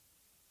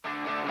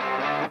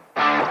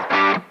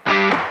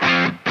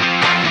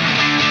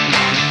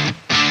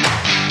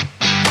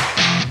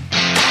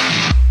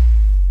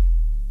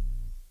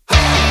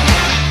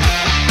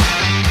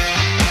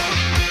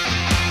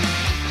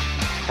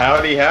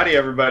Howdy,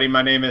 everybody.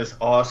 My name is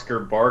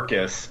Oscar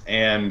Barkus,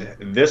 and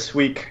this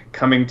week,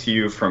 coming to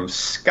you from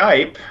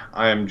Skype,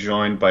 I am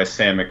joined by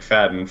Sam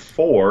McFadden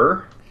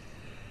for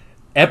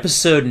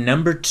episode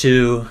number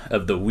 2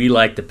 of the We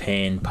Like the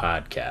Pain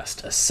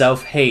podcast, a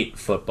self-hate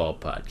football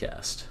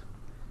podcast.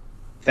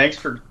 Thanks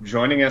for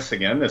joining us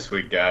again this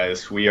week,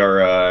 guys. We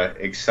are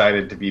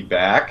excited to be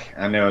back.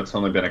 I know it's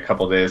only been a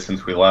couple days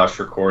since we last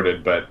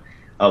recorded, but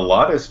a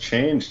lot has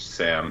changed,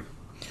 Sam.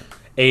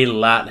 A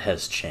lot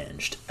has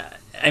changed.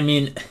 I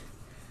mean,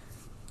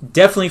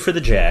 definitely for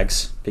the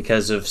Jags,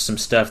 because of some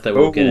stuff that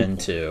we'll get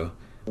into.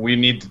 We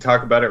need to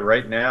talk about it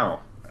right now.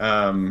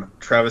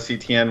 Travis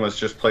Etienne was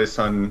just placed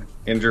on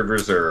injured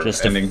reserve,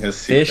 ending his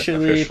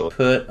season officially.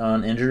 Put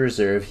on injured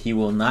reserve. He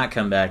will not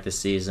come back this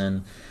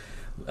season.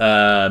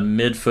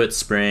 Midfoot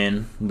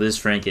sprain,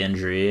 Lisfranc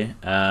injury.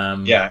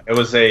 Yeah, it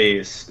was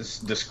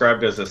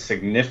described as a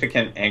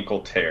significant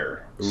ankle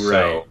tear.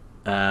 Right.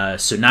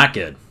 So not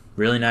good.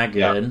 Really not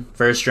good. Yeah.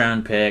 First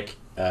round pick.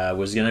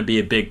 Was going to be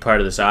a big part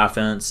of this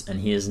offense,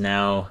 and he is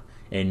now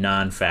a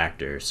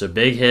non-factor. So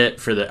big hit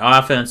for the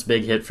offense,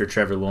 big hit for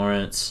Trevor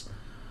Lawrence.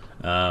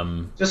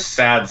 Just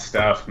sad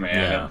stuff, man.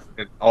 Yeah.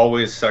 It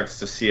always sucks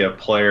to see a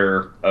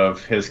player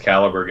of his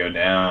caliber go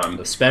down.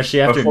 Especially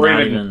after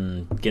not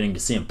even getting to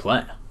see him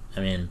play. I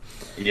mean...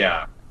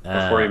 Yeah,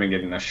 before even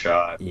getting a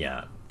shot.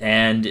 Yeah.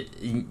 And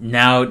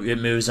now it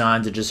moves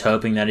on to just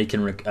hoping that he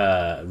can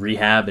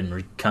rehab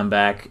and come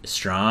back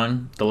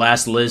strong. The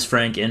last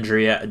Lisfranc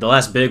injury, the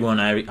last big one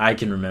I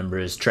can remember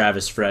is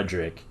Travis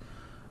Frederick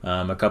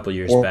a couple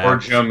years back. Or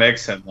Joe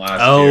Mixon last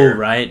Oh, year.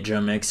 right,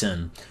 Joe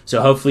Mixon.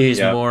 So hopefully he's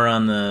more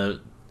on the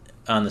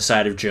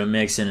side of Joe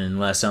Mixon and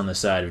less on the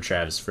side of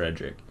Travis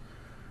Frederick.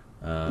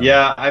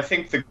 Yeah, I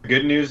think the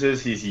good news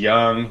is he's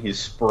young, he's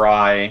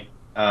spry.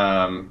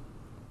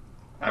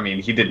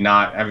 He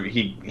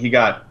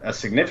got a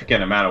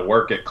significant amount of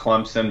work at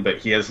Clemson, but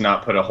he has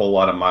not put a whole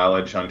lot of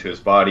mileage onto his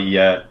body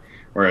yet,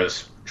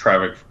 whereas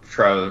Travis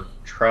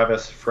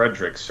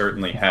Frederick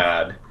certainly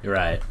had.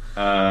 Right.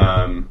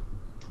 Man,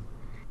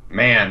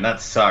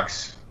 that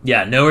sucks.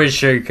 Yeah, nowhere to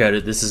sugarcoat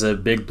it. This is a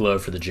big blow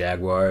for the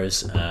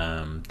Jaguars.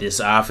 This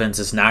offense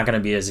is not going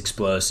to be as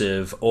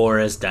explosive or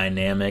as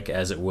dynamic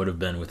as it would have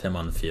been with him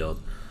on the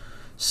field.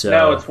 So,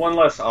 no, it's one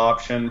less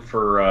option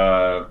for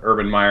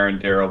Urban Meyer and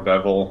Darrell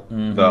Bevell,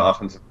 the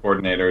offensive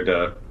coordinator,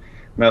 to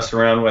mess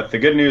around with. The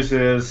good news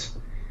is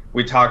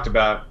we talked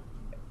about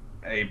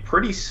a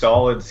pretty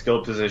solid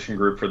skill position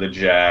group for the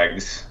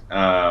Jags.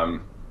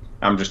 I'm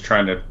just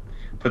trying to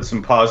put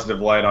some positive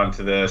light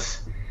onto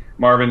this.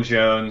 Marvin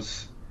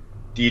Jones,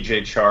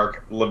 DJ Chark,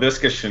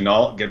 Laviska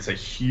Shenault gets a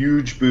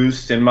huge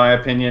boost, in my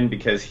opinion,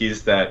 because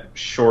he's that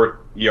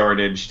short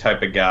yardage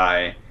type of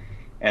guy.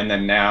 And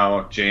then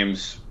now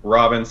James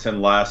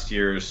Robinson, last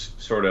year's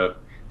sort of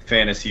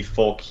fantasy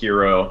folk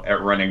hero at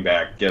running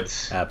back,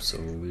 gets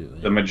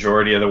the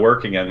majority of the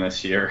work again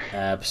this year.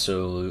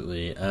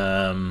 Absolutely.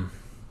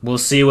 We'll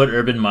see what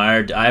Urban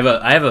Meyer. I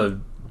have a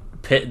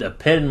pit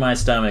in my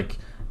stomach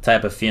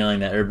type of feeling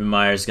that Urban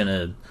Meyer is going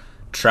to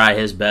try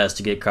his best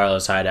to get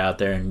Carlos Hyde out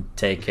there and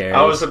take care.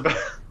 I was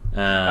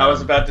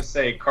about to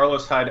say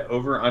Carlos Hyde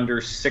under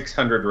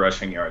 600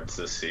 rushing yards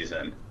this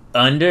season.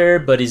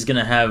 But he's going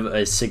to have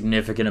a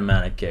significant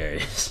amount of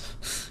carries.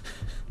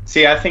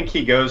 See, I think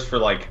he goes for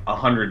like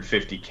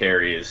 150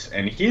 carries,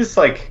 and he's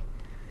like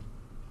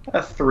a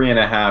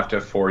 3.5 to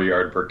 4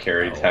 yard per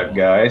carry type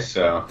guy.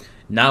 So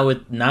not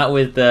with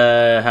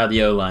how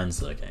the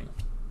O-line's looking.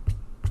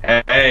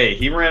 Hey,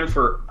 he ran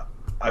for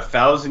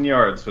 1,000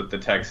 yards with the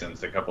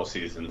Texans a couple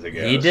seasons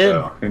ago. He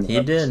did. He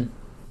did.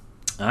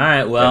 All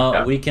right,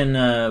 well, we can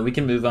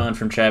move on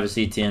from Travis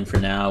Etienne for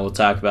now. We'll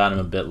talk about him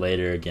a bit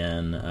later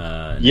again.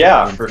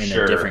 For in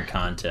sure. a different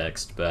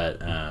context, but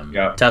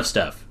tough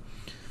stuff.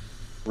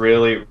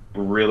 Really,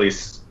 really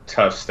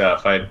tough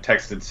stuff. I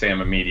texted Sam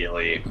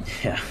immediately.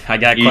 Yeah, I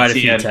got quite a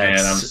few texts. Man,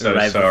 I'm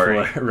so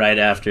sorry. Right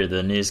after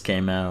the news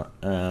came out.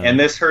 And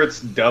this hurts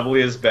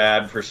doubly as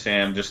bad for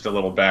Sam. Just a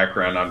little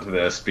background onto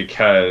this,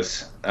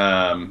 because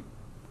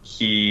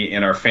he,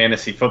 in our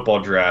fantasy football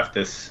draft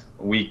this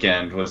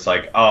weekend, was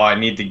like, I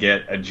need to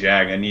get a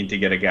Jag. I need to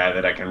get a guy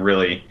that I can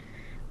really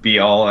be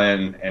all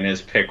in, and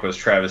his pick was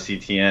Travis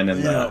Etienne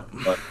in the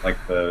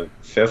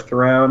 4th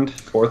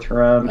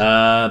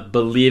round.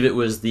 Believe it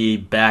was the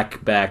back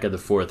of the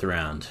 4th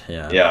round.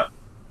 Yeah.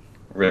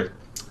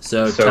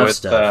 So tough it's,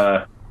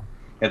 stuff.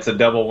 It's a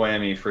double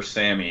whammy for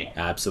Sammy.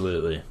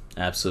 Absolutely.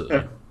 All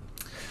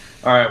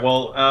right,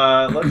 well,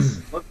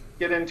 let's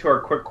get into our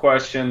quick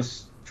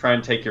questions. Try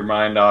and take your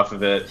mind off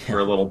of it for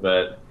a little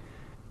bit,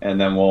 and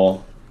then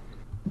we'll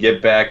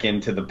get back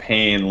into the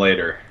pain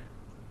later.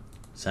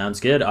 Sounds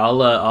good.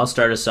 I'll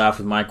start us off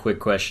with my quick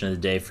question of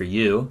the day for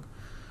you.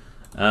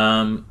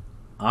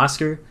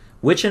 Oscar,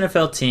 which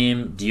NFL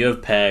team do you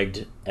have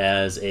pegged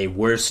as a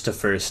worst to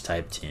first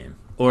type team?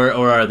 Or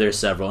are there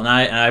several? And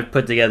I've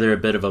put together a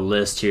bit of a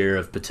list here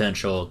of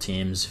potential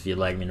teams, if you'd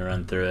like me to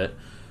run through it.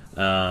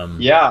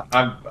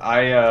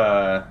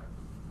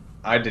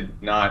 I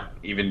did not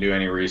even do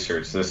any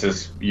research. This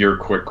is your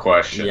quick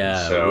question.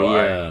 Yeah,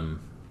 so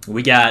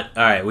We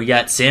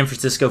got San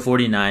Francisco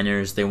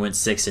 49ers. They went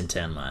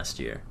 6-10 last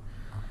year.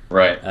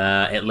 Right.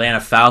 Atlanta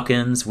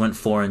Falcons went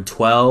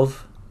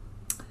 4-12.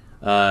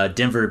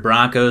 Denver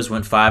Broncos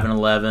went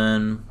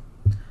 5-11.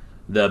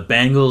 The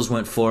Bengals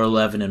went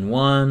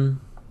 4-11-1.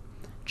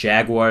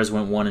 Jaguars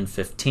went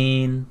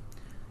 1-15.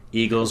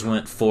 Eagles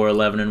went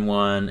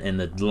 4-11-1, and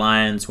the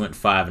Lions went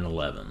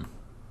 5-11.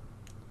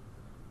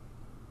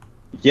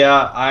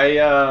 Yeah,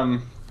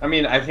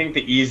 I think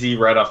the easy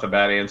right off the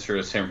bat answer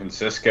is San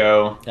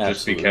Francisco, Absolutely.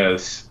 just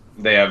because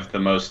they have the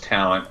most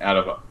talent out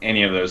of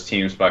any of those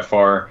teams by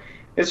far.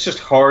 It's just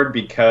hard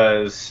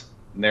because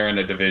they're in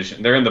a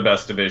division. They're in the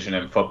best division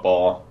in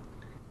football.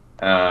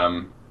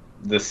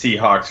 The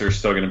Seahawks are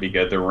still going to be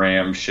good. The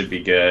Rams should be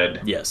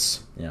good.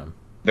 Yes. Yeah.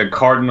 The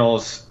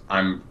Cardinals,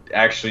 I'm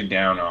actually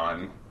down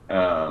on.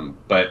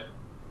 But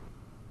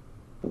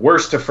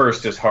worst to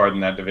first is hard in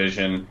that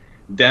division.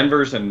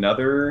 Denver's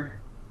another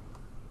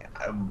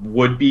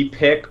would-be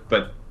pick,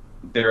 but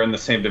they're in the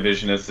same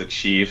division as the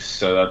Chiefs,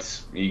 so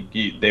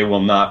they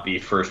will not be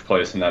first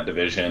place in that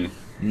division.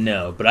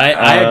 No, but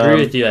I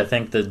agree with you. I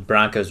think the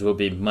Broncos will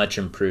be much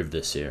improved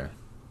this year.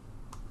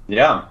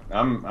 Yeah,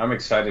 I'm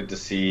excited to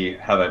see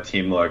how that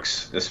team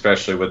looks,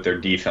 especially with their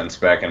defense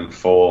back in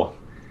full.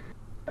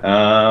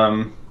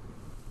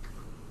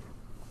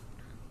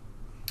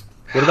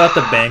 What about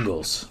the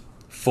Bengals?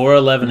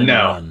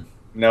 4-11-1.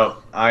 No,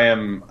 I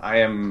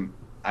am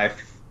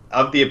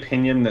of the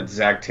opinion that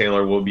Zach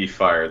Taylor will be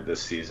fired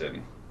this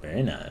season.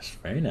 Very nice.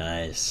 Very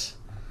nice.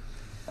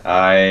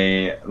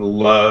 I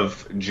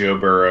love Joe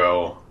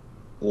Burrow.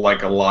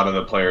 Like a lot of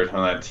the players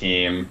on that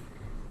team,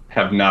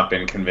 have not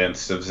been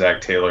convinced of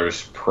Zach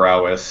Taylor's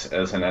prowess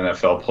as an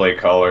NFL play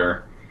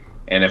caller.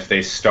 And if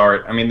they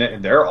start,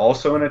 they're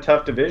also in a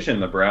tough division.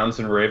 The Browns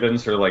and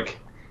Ravens are like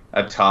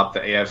atop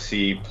the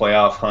AFC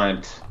playoff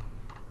hunt.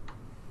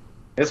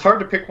 It's hard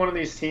to pick one of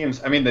these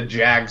teams. The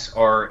Jags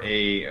are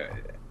a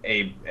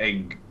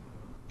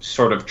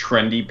sort of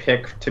trendy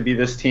pick to be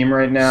this team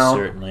right now.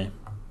 Certainly.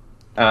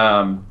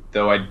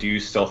 Though I do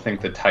still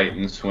think the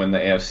Titans win the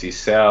AFC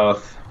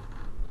South.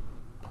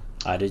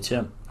 I do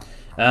too.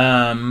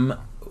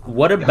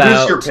 What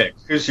about who's your pick?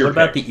 What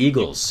about the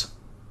Eagles?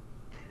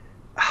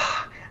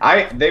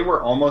 They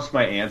were almost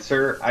my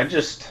answer.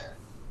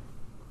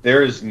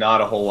 There is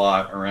not a whole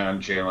lot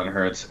around Jalen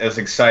Hurts. As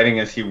exciting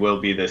as he will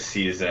be this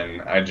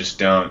season, I just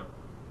don't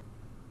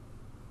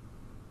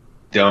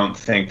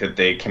think that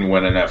they can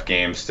win enough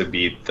games to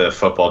beat the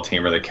football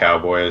team or the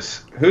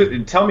Cowboys.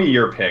 Tell me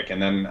your pick,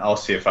 and then I'll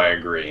see if I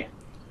agree.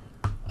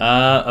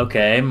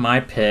 Okay, my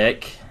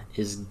pick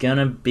is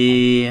gonna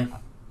be.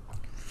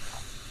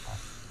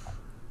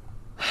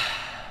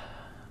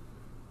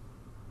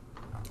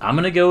 I'm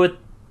gonna go with.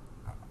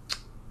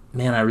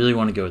 Man, I really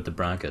want to go with the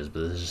Broncos, but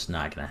this is just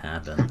not gonna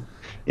happen.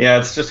 Yeah,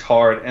 it's just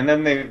hard. And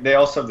then they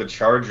also have the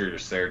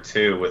Chargers there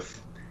too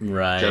with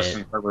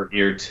Justin Herbert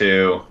year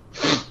 2.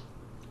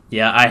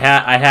 Yeah, I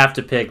have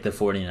to pick the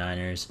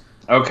 49ers.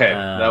 Okay,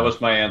 that was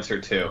my answer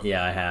too.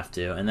 Yeah, I have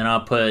to. And then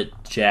I'll put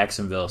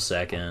Jacksonville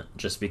second,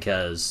 just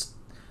because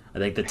I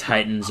think the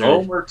Titans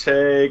are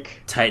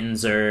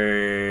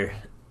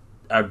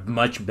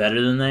much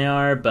better than they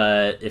are,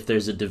 but if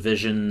there's a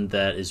division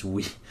that is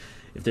weak,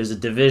 if there's a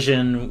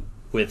division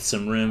with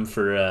some room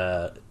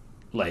for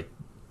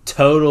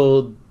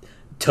total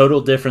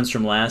difference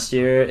from last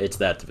year, it's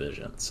that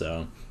division.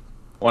 So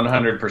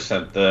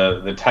 100%.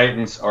 The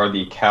Titans are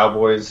the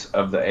Cowboys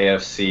of the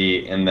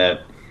AFC in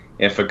that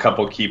if a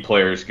couple key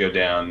players go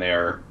down,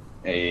 they're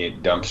a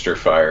dumpster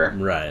fire.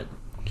 Right.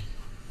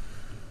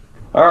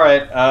 All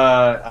right.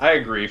 I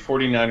agree.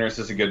 49ers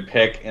is a good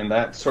pick, and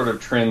that sort of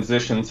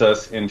transitions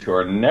us into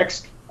our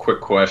next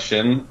quick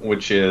question,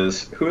 which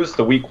is, who is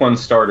the Week 1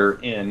 starter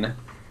in?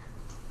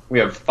 We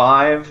have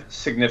 5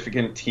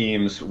 significant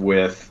teams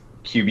with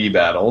QB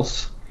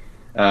battles,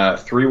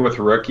 3 with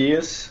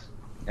rookies,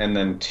 and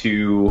then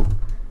 2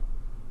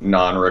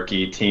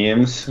 non-rookie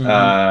teams.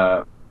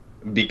 Mm-hmm.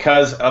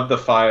 Because of the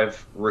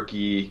 5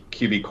 rookie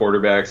QB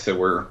quarterbacks that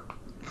were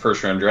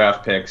first-round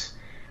draft picks,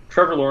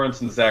 Trevor Lawrence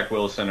and Zach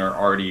Wilson are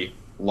already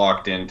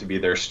locked in to be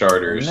their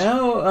starters.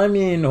 No,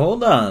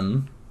 hold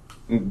on.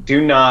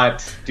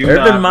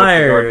 Urban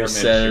Meyer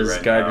says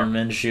Gardner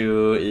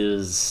Minshew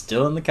is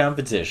still in the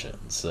competition.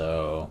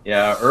 So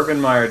yeah, Urban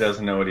Meyer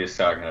doesn't know what he's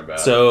talking about.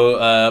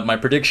 So my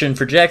prediction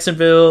for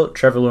Jacksonville: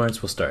 Trevor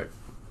Lawrence will start.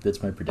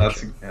 That's my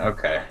prediction.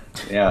 Okay.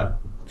 Yeah,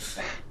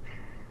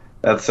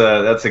 that's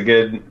a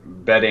good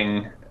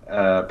betting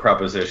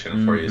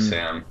proposition for you,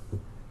 Sam.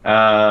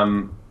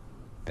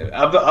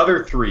 Of the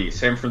other 3,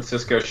 San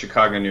Francisco,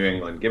 Chicago, New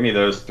England, give me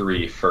those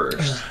 3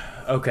 first.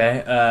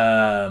 Okay.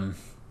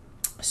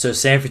 So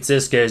San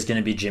Francisco is going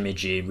to be Jimmy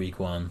G Week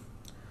 1.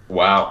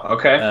 Wow.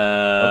 Okay.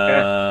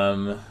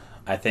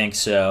 I think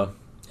so.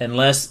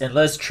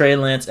 Unless Trey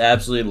Lance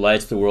absolutely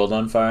lights the world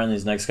on fire in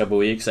these next couple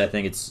weeks, I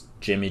think it's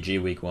Jimmy G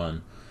Week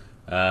 1.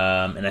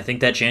 And I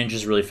think that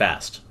changes really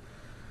fast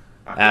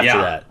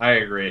after that. I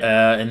agree.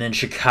 And then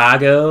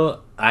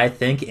Chicago, I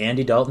think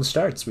Andy Dalton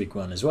starts Week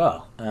 1 as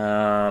well.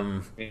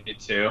 Me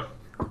too.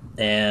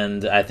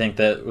 and I think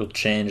that will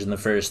change in the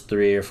first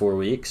 3 or 4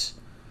 weeks.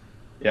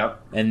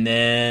 Yep. And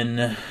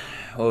then,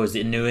 what was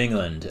it? New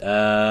England.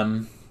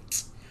 The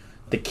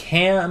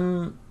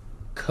Cam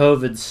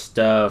COVID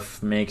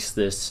stuff makes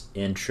this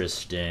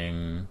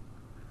interesting,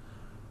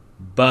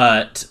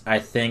 but I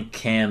think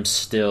Cam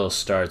still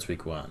starts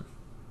week 1.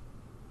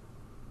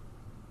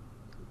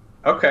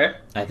 Okay.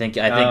 I think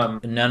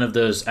none of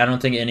those. I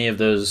don't think any of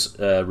those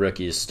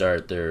rookies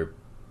start the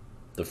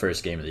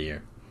first game of the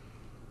year.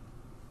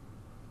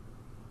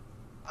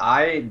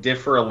 I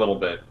differ a little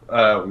bit.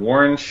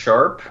 Warren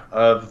Sharp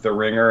of The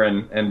Ringer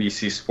and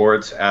NBC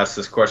Sports asked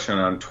this question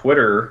on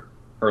Twitter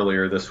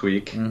earlier this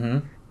week,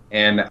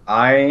 and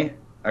I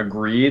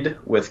agreed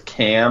with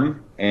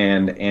Cam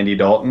and Andy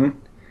Dalton.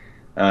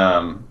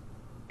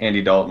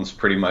 Andy Dalton's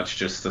pretty much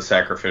just the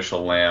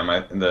sacrificial lamb.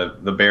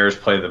 The Bears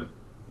play the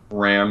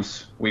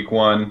Rams week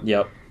 1.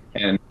 Yep.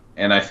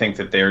 And I think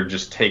that they're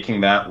just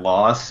taking that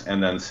loss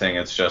and then saying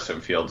it's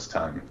Justin Fields'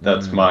 time.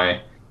 That's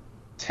my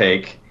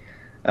take.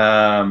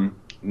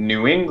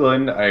 New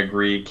England, I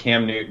agree.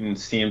 Cam Newton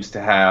seems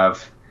to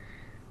have.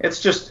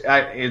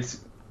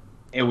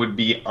 It would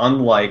be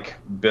unlike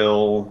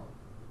Bill.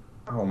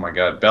 Oh my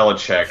God,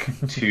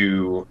 Belichick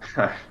to.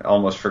 I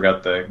almost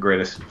forgot the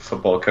greatest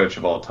football coach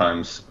of all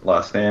time's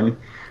last name.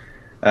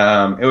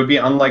 It would be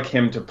unlike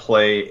him to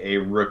play a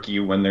rookie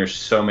when there's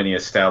so many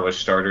established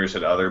starters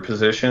at other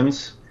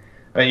positions.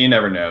 But you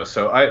never know.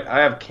 So I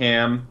have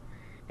Cam,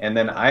 and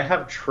then I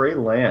have Trey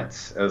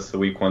Lance as the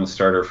week 1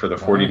 starter for the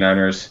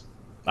 49ers.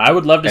 I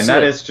would love to see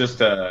that it. is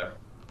just a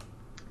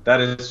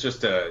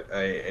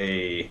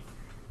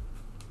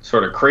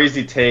sort of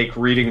crazy take,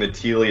 reading the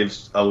tea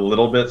leaves a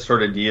little bit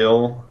sort of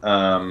deal.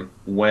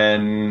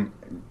 When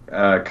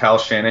Kyle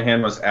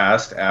Shanahan was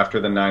asked after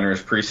the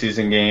Niners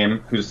preseason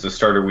game who's the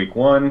starter week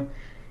 1,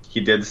 he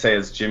did say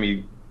it's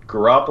Jimmy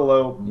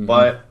Garoppolo,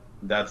 but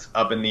that's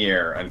up in the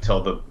air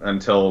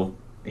until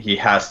he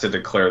has to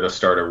declare the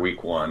starter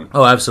week 1.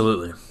 Oh,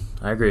 absolutely.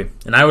 I agree.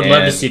 And I would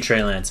love to see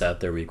Trey Lance out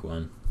there week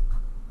 1.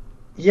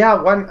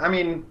 Yeah,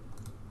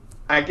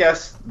 I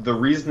guess the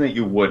reason that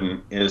you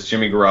wouldn't is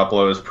Jimmy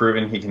Garoppolo has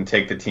proven he can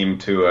take the team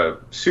to a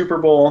Super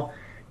Bowl.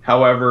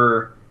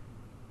 However,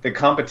 the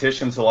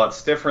competition's a lot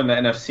stiffer in the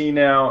NFC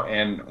now,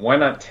 and why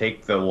not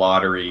take the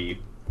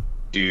lottery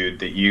dude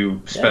that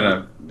you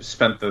spent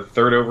the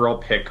 3rd overall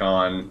pick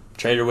on?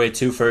 Traded away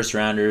 2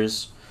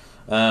 first-rounders.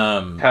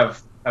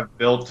 Have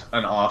built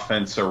an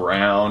offense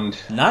around.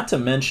 Not to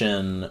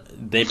mention,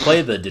 they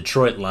play the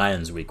Detroit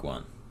Lions week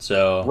 1.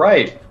 So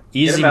right.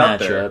 Easy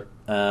matchup.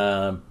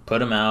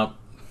 Put him out.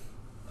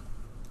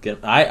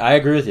 I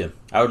agree with you.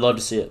 I would love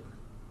to see it.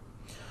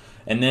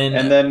 And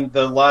then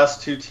the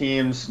last 2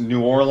 teams,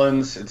 New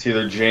Orleans, it's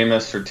either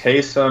Jameis or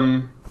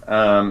Taysom.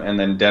 And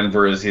then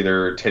Denver is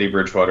either Teddy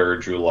Bridgewater or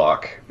Drew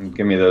Lock.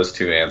 Give me those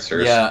 2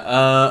 answers.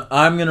 Yeah,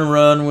 I'm going to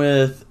run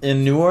with,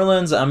 in New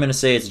Orleans, I'm going to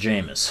say it's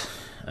Jameis.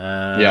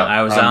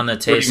 I was on the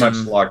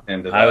Taysom. Locked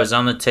into that. I was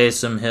on the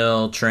Taysom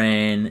Hill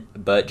train,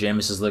 but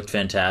Jameis has looked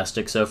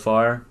fantastic so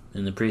far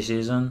in the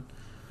preseason,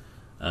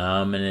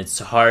 and it's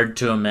hard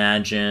to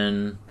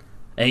imagine.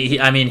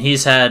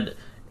 He's had,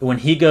 when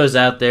he goes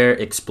out there,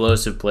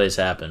 explosive plays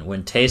happen.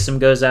 When Taysom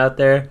goes out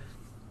there,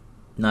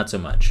 not so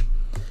much.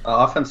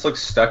 Offense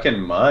looks stuck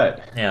in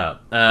mud.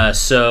 Yeah.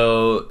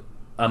 So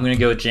I'm gonna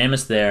go with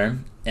Jameis there,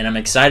 and I'm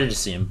excited to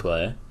see him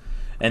play.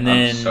 And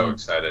then I'm so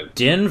excited.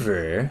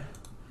 Denver.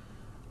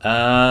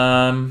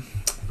 Man,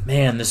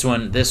 this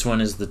one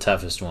is the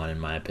toughest one in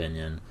my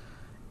opinion.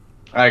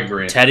 I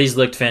agree. Teddy's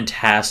looked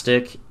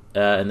fantastic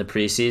in the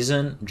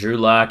preseason. Drew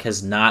Lock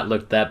has not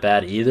looked that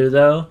bad either,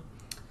 though.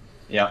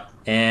 Yeah.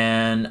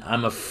 And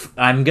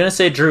I'm gonna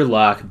say Drew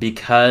Lock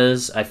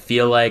because I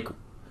feel like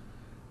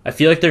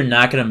they're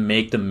not gonna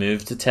make the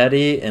move to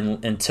Teddy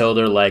until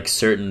they're like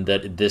certain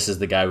that this is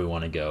the guy we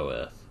want to go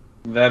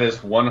with. That is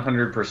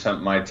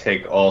 100% my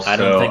take. Also, I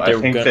don't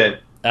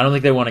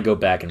think they want to go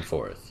back and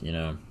forth. You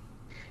know.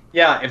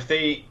 Yeah, if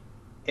they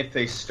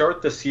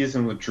start the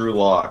season with Drew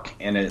Lock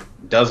and it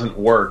doesn't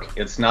work,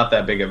 it's not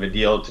that big of a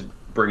deal to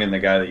bring in the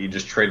guy that you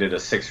just traded a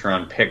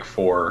 6th-round pick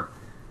for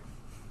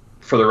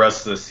the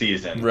rest of the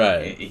season.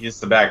 Right. He's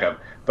the backup.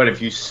 But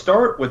if you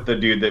start with the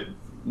dude that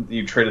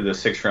you traded the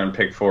 6th-round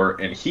pick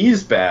for and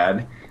he's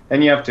bad,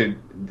 then you have to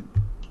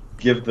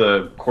give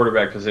the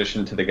quarterback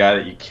position to the guy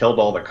that you killed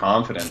all the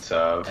confidence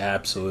of.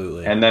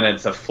 Absolutely. And then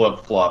it's a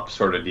flip-flop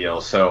sort of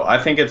deal. So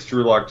I think it's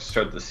Drew Lock to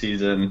start the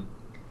season.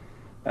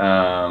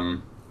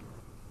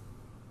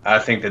 I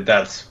think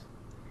that's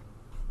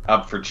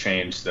up for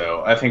change,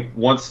 though. I think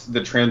once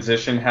the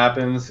transition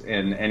happens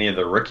in any of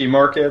the rookie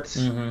markets,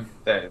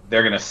 that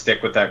they're going to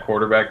stick with that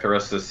quarterback the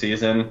rest of the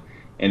season.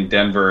 In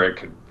Denver, it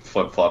could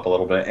flip-flop a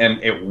little bit.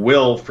 And it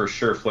will for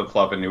sure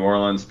flip-flop in New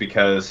Orleans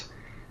because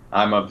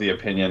I'm of the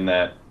opinion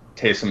that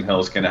Taysom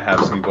Hill's going to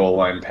have some goal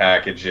line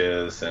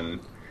packages and.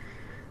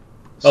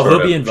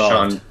 He'll be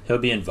involved. He'll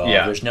be involved.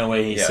 Yeah. There's no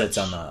way he sits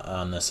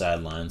on the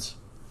sidelines.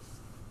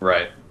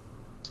 Right.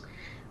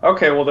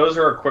 Okay, well, those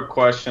are our quick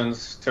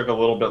questions. Took a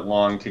little bit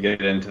long to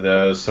get into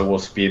those, so we'll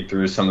speed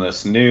through some of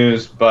this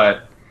news.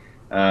 But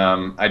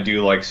I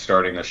do like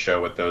starting the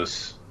show with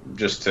those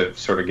just to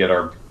sort of get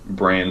our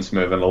brains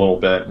moving a little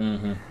bit.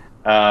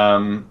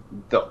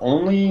 The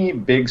only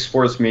big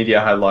sports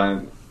media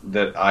headline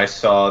that I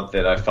saw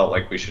that I felt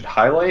like we should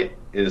highlight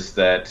is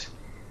that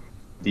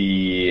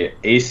the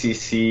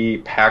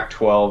ACC,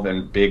 Pac-12,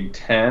 and Big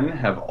Ten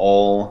have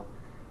all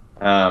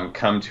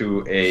come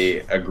to a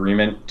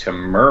agreement to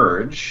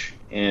merge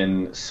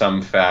in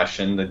some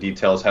fashion. The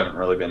details haven't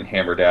really been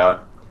hammered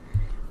out.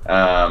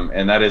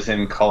 And that is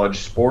in college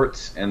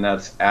sports, and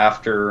that's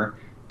after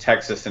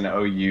Texas and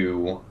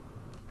OU.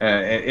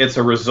 It's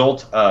a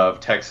result of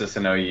Texas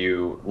and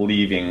OU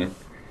leaving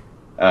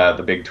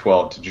the Big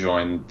 12 to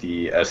join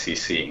the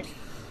SEC.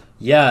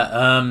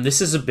 Yeah,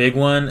 this is a big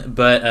one,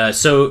 but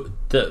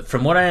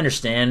from what I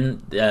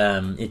understand,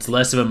 it's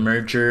less of a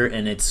merger,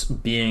 and it's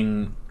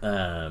being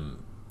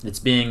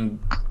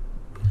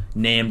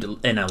named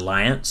an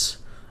alliance.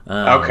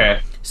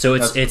 Okay. So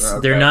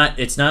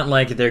it's not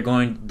like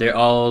they're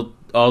all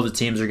the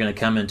teams are going to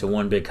come into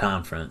one big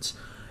conference.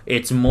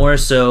 It's more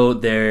so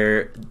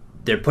they're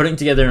putting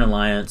together an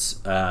alliance.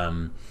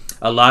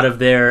 A lot of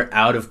their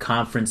out of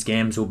conference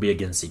games will be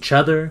against each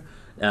other.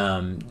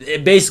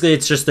 Basically,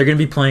 it's just they're going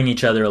to be playing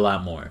each other a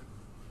lot more.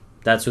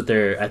 That's what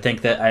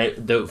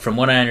from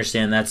what I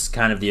understand, that's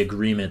kind of the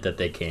agreement that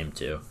they came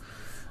to.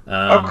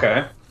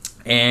 Okay.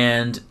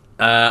 And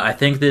I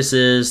think this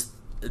is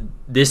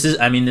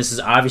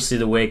obviously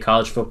the way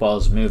college football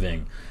is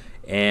moving,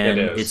 and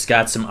it's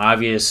got some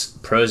obvious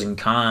pros and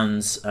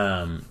cons.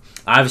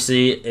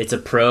 Obviously, it's a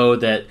pro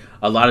that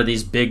a lot of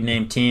these big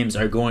name teams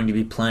are going to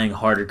be playing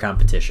harder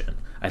competition.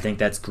 I think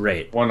that's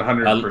great.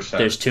 100%.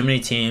 There's too many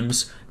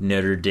teams,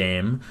 Notre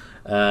Dame,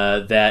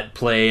 that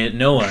play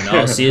no one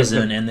all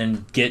season and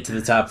then get to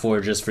the top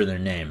four just for their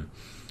name.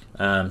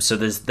 So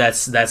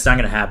that's not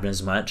going to happen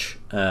as much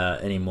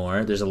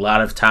anymore. There's a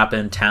lot of top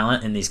end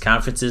talent in these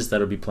conferences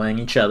that'll be playing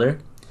each other.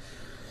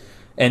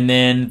 And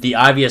then the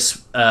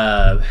obvious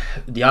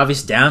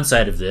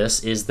downside of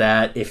this is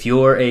that if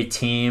you're a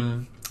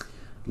team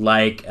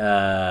like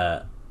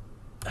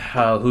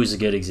who's a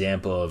good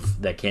example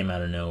of that came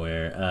out of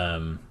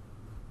nowhere?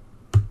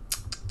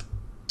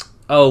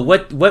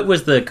 What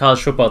was the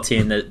college football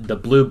team that the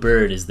Blue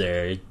Bird is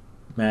their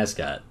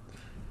mascot?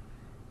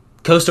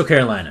 Coastal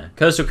Carolina.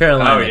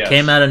 Yes.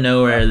 Came out of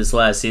nowhere this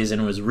last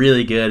season, was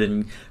really good,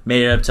 and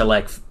made it up to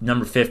like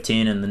number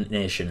 15 in the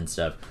nation and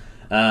stuff.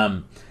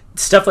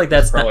 Stuff like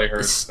that's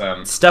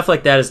stuff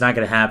like that is not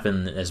going to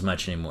happen as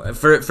much anymore.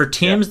 For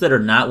teams that are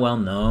not well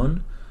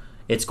known,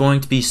 it's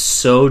going to be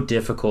so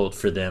difficult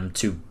for them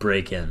to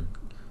break in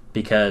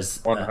because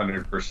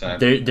 100%.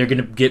 They're going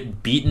to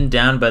get beaten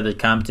down by the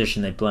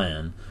competition they play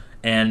in,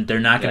 and they're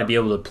not going to be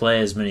able to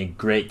play as many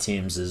great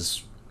teams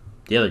as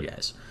the other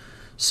guys.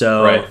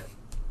 So. Right.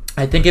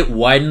 I think it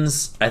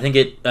widens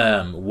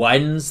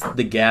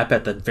the gap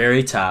at the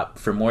very top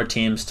for more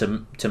teams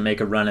to make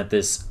a run at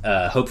this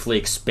hopefully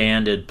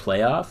expanded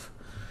playoff.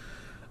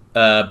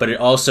 But it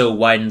also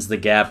widens the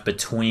gap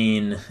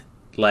between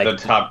like the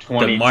top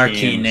 20 the marquee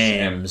teams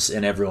names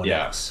and everyone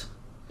else.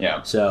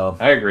 Yeah. So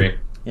I agree.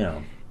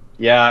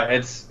 Yeah,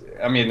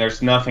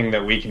 there's nothing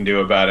that we can do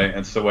about it.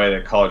 It's the way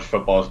that college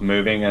football is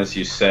moving, as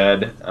you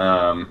said.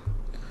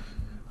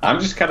 I'm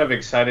just kind of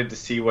excited to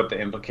see what the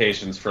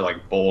implications for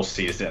like bowl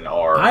season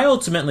are. I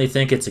ultimately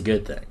think it's a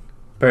good thing,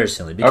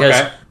 personally,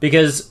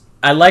 because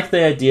I like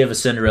the idea of a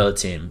Cinderella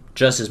team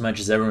just as much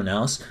as everyone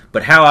else.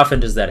 But how often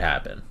does that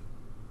happen?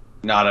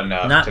 Not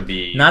enough to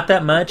be not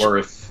that much.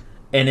 Worth.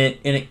 And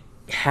it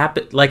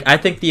happen. Like I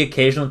think the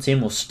occasional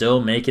team will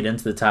still make it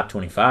into the top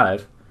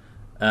 25.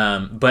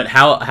 But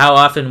how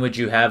often would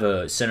you have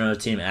a Cinderella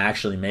team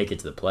actually make it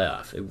to the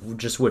playoff? It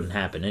just wouldn't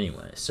happen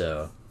anyway.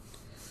 So,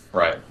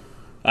 right.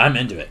 I'm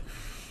into it.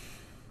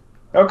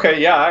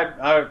 Okay,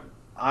 yeah,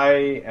 I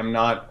am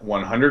not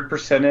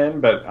 100% in,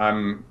 but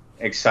I'm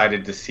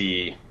excited to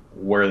see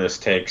where this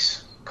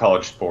takes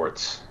college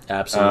sports.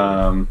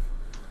 Absolutely.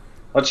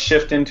 Let's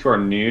shift into our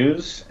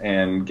news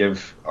and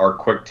give our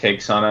quick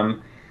takes on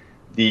them.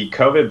 The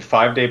COVID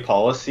 5-day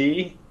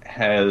policy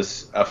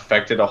has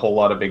affected a whole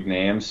lot of big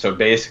names. So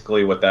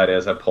basically what that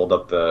is, I pulled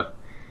up the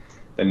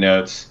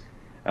notes.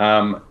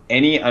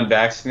 Any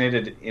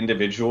unvaccinated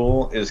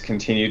individual is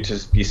continued to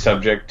be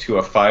subject to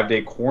a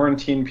 5-day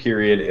quarantine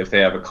period if they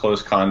have a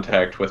close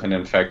contact with an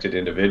infected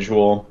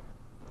individual.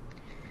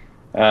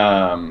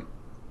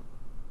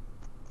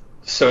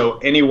 So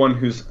any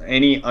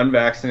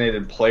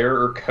unvaccinated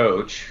player or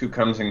coach who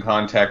comes in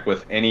contact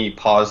with any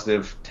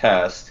positive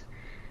test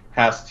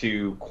has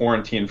to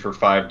quarantine for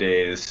 5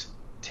 days,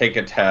 take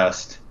a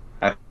test.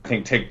 I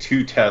think take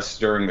 2 tests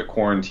during the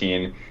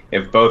quarantine.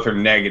 If both are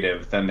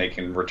negative, then they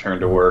can return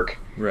to work.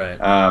 Right.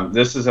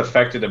 This has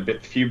affected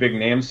few big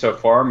names so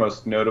far,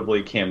 most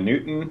notably Cam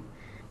Newton,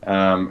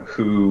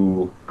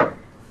 who,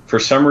 for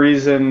some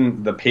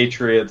reason, the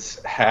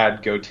Patriots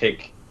had go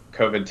take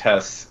COVID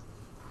tests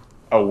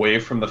away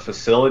from the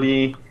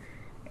facility,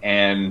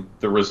 and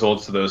the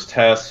results of those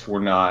tests were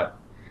not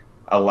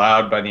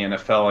allowed by the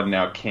NFL, and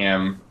now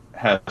Cam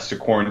has to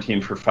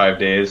quarantine for 5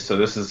 days. So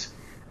this is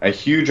a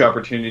huge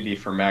opportunity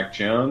for Mac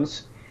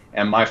Jones.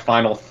 And my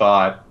final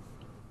thought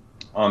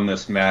on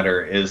this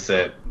matter is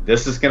that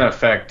this is going to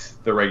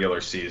affect the regular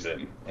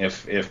season.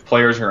 If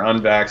players are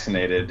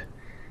unvaccinated,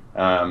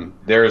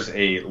 there's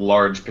a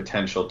large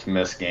potential to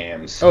miss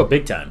games. Oh,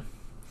 big time.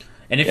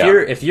 And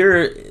if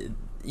you're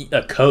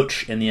a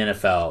coach in the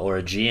NFL or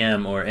a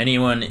GM or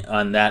anyone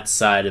on that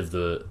side of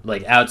the,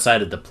 like,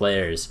 outside of the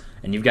players,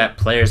 and you've got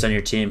players on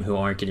your team who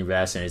aren't getting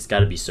vaccinated, it's got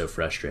to be so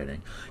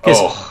frustrating.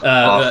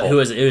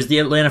 Because it was the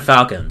Atlanta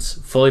Falcons,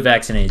 fully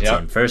vaccinated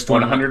team, first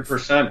one,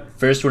 100%,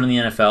 first one in the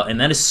NFL,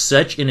 and that is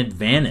such an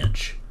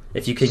advantage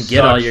if you can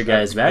get all your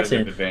guys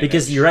vaccinated.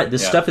 Because you're right,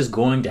 this stuff is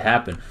going to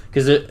happen.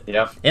 Because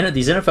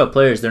these NFL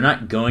players, they're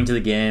not going to the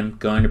game,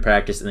 going to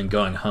practice, and then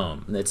going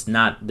home. It's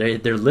not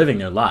they're living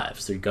their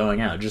lives. They're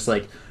going out, just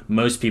like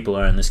most people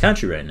are in this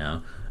country right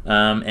now.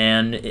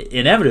 And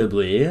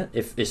inevitably,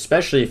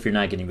 especially if you're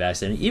not getting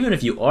vaccinated, even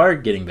if you are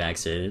getting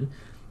vaccinated,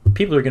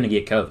 people are going to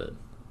get COVID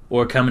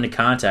or come into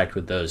contact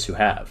with those who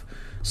have.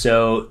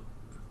 So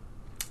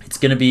it's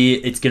going to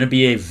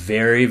be a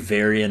very,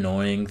 very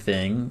annoying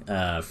thing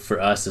for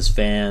us as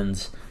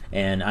fans,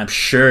 and I'm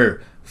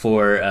sure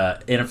for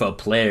NFL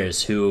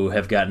players who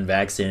have gotten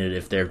vaccinated,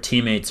 if their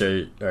teammates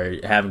are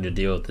having to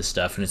deal with this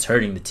stuff and it's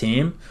hurting the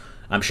team,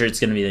 I'm sure it's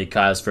going to be the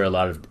cause for a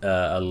lot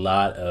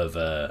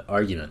of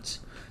arguments.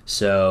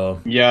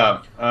 So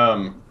yeah,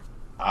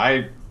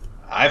 I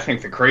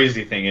think the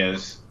crazy thing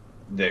is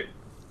that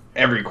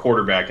every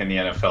quarterback in the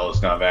NFL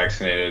is not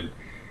vaccinated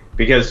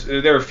because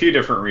there are a few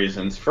different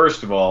reasons.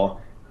 First of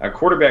all, a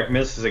quarterback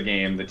misses a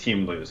game, the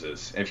team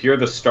loses. If you're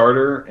the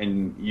starter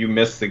and you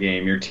miss the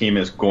game, your team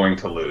is going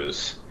to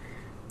lose.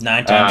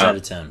 9 times out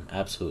of 10,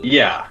 absolutely.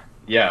 Yeah.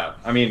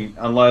 I mean,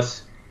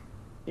 unless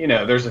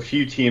there's a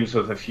few teams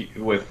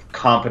with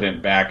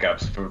competent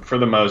backups. For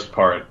the most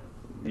part,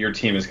 your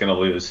team is going to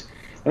lose.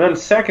 And then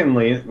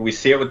secondly, we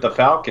see it with the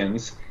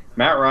Falcons.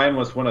 Matt Ryan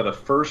was one of the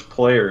first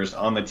players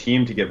on the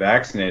team to get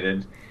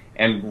vaccinated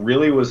and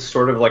really was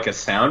sort of like a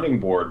sounding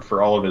board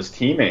for all of his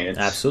teammates.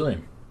 Absolutely.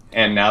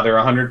 And now they're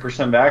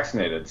 100%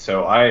 vaccinated.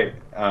 So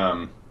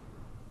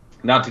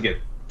not to get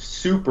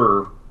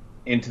super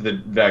into the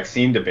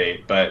vaccine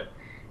debate, but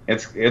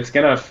it's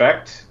going to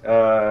affect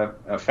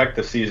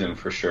the season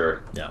for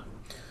sure. Yeah.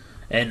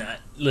 And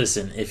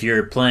listen, if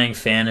you're playing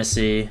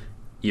fantasy,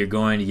 you're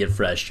going to get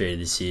frustrated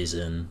this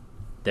season.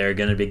 There are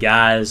going to be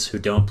guys who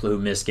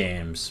miss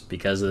games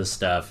because of this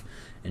stuff,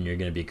 and you're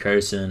going to be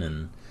cursing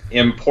and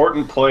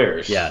important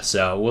players. Yeah,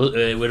 so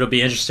it'll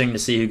be interesting to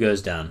see who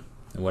goes down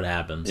and what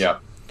happens. Yeah.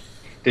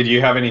 Did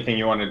you have anything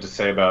you wanted to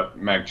say about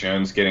Mac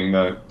Jones getting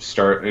the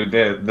start?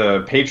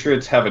 The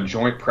Patriots have a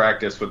joint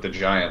practice with the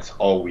Giants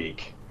all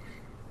week.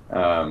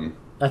 I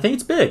think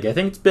it's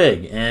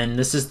big. And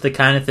this is the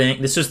kind of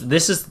thing. This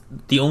is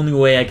the only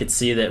way I could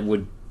see that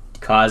would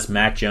cause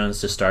Mac Jones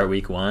to start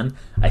week 1.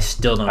 I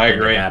still don't think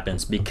it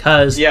happens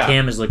because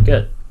Cam has looked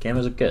good.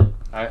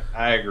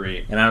 I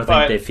agree. And I don't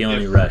think they feel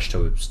any rush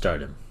to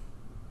start him.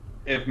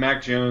 If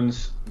Mac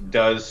Jones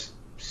does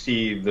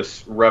see the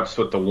reps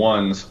with the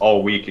ones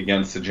all week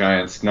against the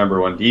Giants'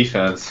 number 1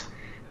 defense,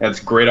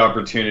 that's a great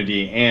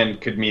opportunity and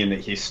could mean that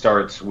he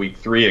starts week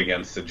 3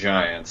 against the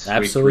Giants.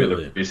 Absolutely. Week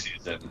 3 of the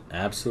preseason.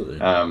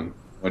 Absolutely.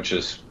 Which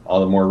is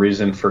all the more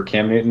reason for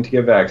Cam Newton to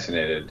get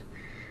vaccinated.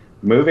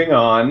 Moving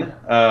on,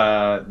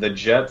 the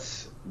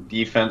Jets'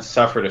 defense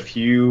suffered a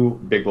few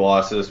big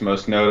losses,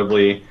 most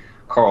notably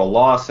Carl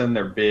Lawson,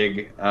 their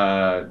big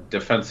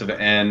defensive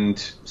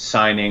end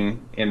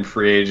signing in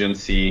free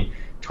agency,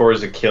 tore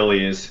his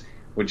Achilles,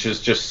 which is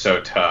just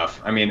so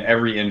tough. I mean,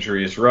 every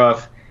injury is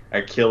rough.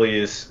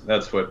 Achilles,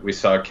 that's what we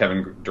saw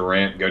Kevin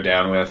Durant go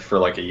down with for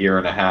like a year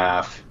and a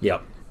half.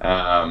 Yep.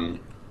 And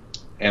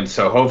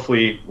so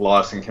hopefully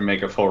Lawson can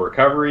make a full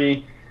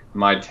recovery.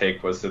 My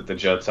take was that the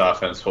Jets'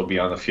 offense will be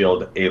on the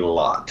field a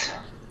lot.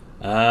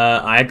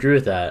 I agree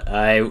with that.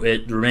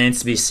 It remains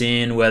to be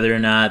seen whether or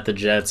not the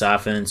Jets'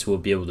 offense will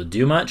be able to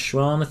do much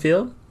while on the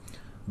field,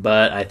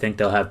 but I think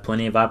they'll have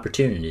plenty of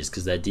opportunities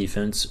because that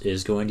defense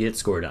is going to get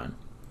scored on.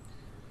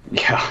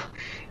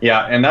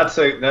 Yeah, and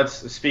that's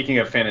speaking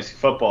of fantasy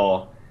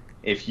football.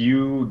 If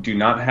you do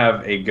not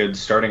have a good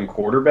starting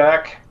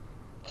quarterback,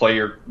 play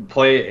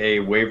a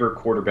waiver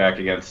quarterback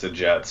against the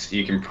Jets.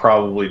 You can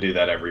probably do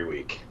that every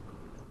week.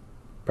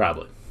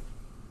 Probably.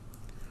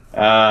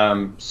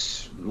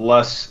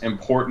 Less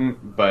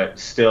important, but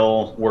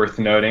still worth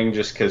noting,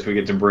 just because we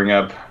get to bring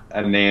up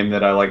a name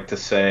that I like to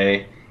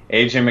say.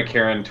 A.J.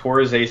 McCarron tore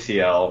his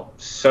ACL.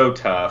 So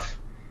tough.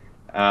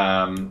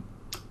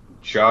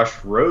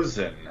 Josh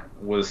Rosen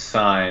was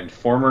signed.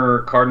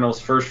 Former Cardinals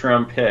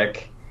first-round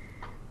pick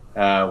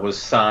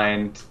was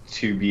signed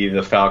to be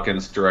the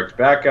Falcons' direct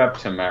backup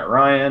to Matt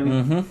Ryan.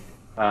 Mm-hmm.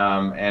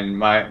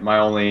 And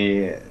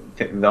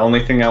the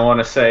only thing I want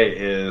to say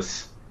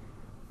is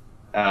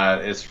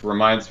it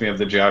reminds me of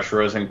the Josh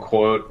Rosen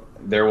quote.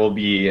 There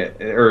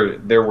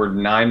were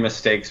 9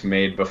 mistakes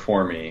made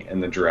before me in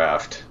the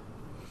draft.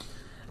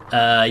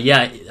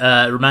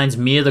 It reminds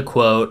me of the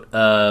quote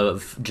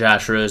of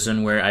Josh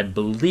Rosen where I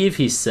believe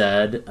he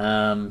said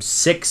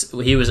 6.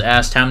 He was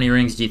asked, how many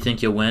rings do you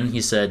think you'll win?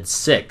 He said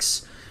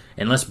 6.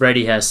 Unless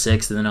Brady has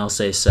 6, then I'll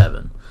say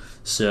 7.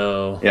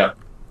 So, yeah.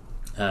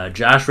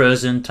 Josh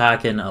Rosen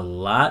talking a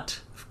lot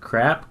of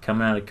crap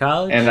coming out of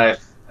college. And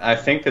I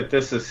think that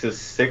this is his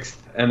 6th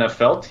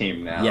NFL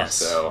team now. Yes.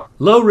 So.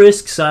 Low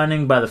risk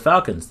signing by the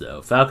Falcons,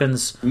 though.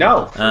 Falcons.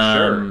 No, for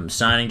sure.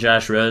 Signing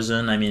Josh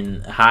Rosen. I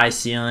mean, high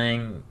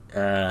ceiling,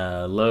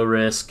 low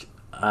risk.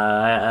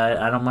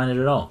 I don't mind it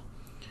at all.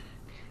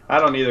 I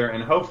don't either,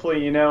 and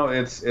hopefully,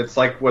 it's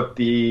like what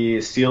the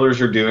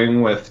Steelers are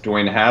doing with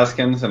Dwayne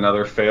Haskins,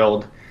 another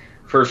failed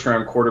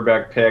first-round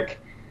quarterback pick,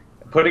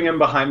 putting him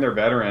behind their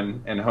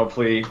veteran, and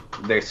hopefully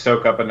they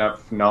soak up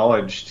enough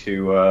knowledge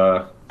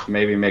to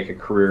maybe make a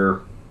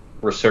career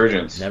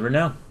resurgence. Never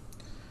know.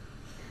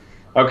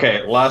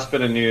 Okay, last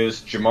bit of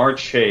news. Ja'Marr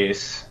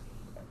Chase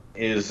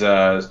is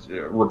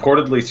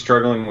reportedly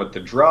struggling with the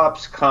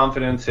drops,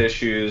 confidence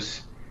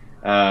issues.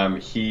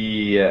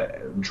 He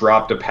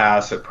dropped a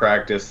pass at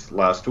practice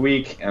last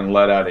week and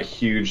let out a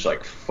huge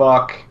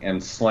fuck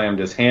and slammed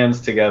his hands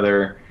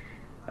together.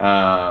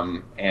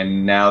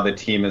 And now the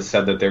team has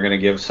said that they're going to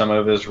give some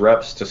of his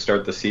reps to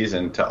start the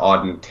season to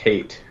Auden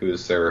Tate,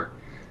 who's their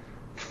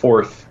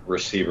 4th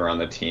receiver on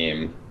the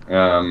team.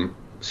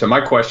 So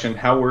my question,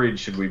 how worried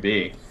should we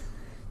be?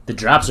 The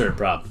drops are a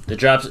problem. The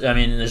drops, I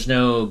mean, there's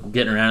no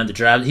getting around the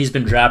drop. He's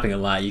been dropping a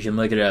lot. You can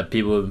look it up.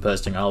 People have been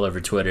posting all over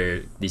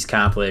Twitter these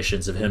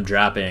compilations of him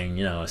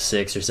dropping,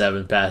 6 or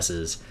 7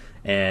 passes.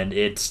 And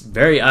it's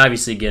very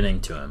obviously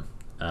getting to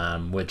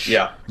him, which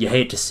you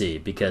hate to see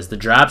because the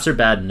drops are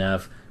bad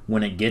enough.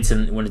 When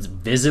it's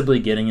visibly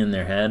getting in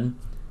their head,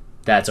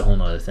 that's a whole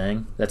nother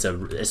thing.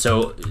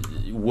 So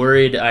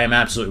worried. I am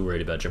absolutely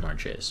worried about Ja'Marr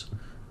Chase.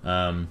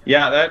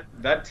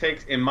 That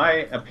takes, in my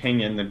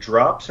opinion, the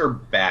drops are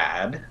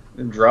bad.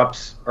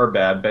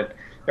 But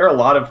there are a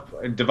lot of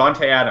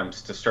Devontae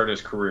Adams to start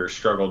his career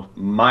struggled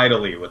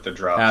mightily with the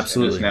drops.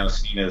 Absolutely, and is now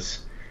seen as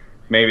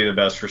maybe the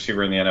best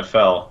receiver in the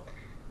NFL.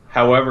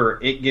 However,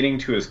 it getting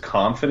to his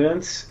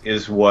confidence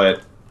is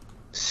what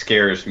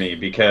scares me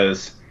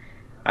because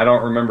I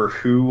don't remember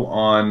who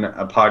on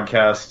a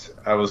podcast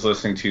I was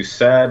listening to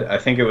said, I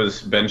think it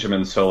was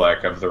Benjamin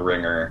Solak of The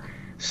Ringer,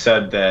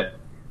 said that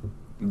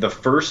the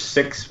first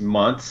 6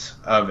 months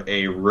of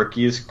a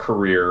rookie's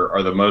career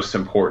are the most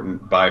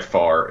important by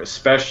far,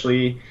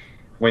 especially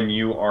when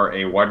you are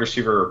a wide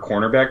receiver or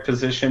cornerback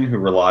position who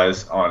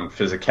relies on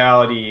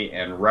physicality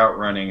and route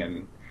running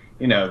and,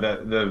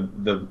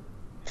 the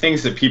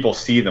things that people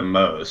see the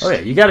most. Oh, yeah,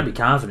 you got to be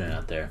confident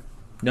out there.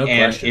 No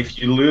question. And if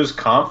you lose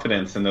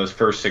confidence in those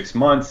first 6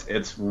 months,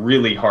 it's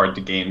really hard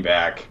to gain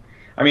back.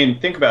 I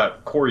mean, think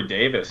about Corey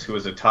Davis, who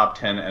was a top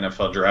 10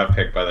 NFL draft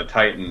pick by the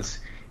Titans.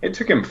 It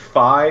took him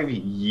 5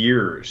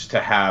 years to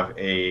have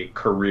a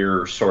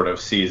career sort of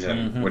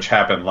season, which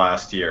happened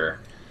last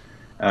year.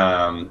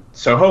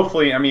 So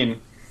hopefully, I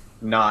mean,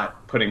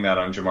 not putting that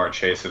on Ja'Marr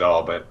Chase at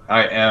all, but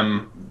I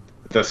am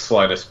the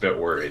slightest bit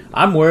worried.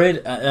 I'm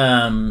worried.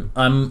 I'm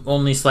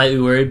only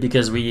slightly worried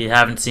because we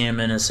haven't seen him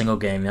in a single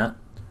game yet,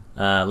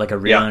 like a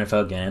real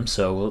NFL game.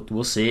 So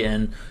we'll see.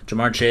 And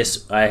Ja'Marr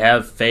Chase, I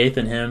have faith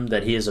in him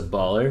that he is a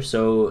baller.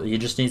 So he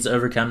just needs to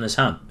overcome this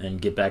hump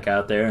and get back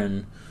out there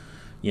and,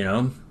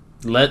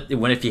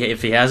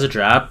 if he has a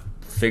drop,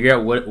 figure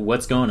out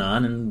what's going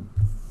on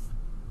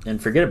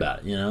and forget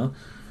about it.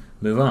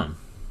 Move on.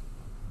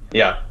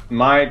 Yeah,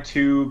 my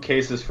 2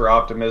 cases for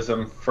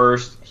optimism.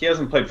 First, he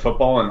hasn't played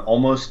football in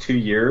almost 2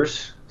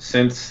 years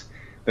since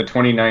the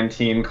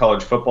 2019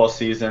 college football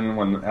season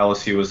when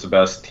LSU was the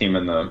best team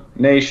in the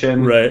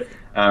nation. Right.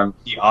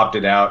 He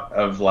opted out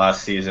of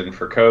last season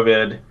for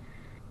COVID.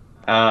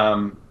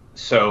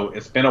 So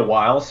it's been a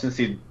while since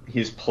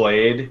he's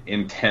played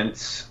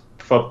intense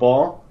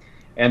football.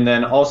 And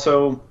then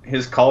also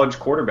his college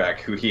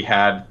quarterback, who he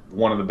had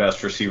one of the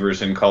best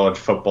receivers in college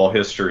football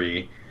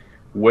history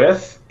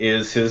with,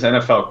 is his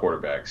NFL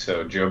quarterback.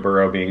 So Joe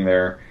Burrow being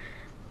there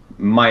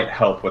might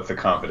help with the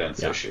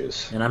confidence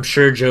issues. And I'm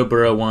sure Joe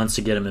Burrow wants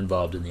to get him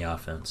involved in the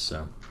offense.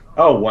 So.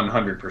 Oh,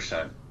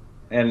 100%.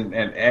 And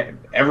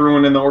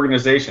everyone in the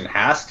organization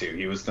has to.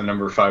 He was the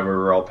number 5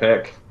 overall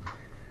pick.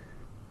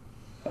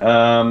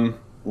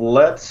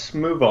 Let's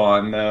move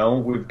on, though.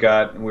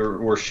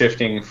 We're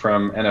shifting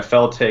from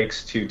NFL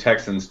takes to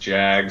Texans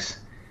Jags.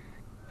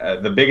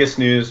 The biggest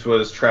news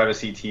was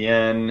Travis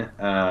Etienne.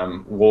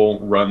 We'll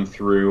run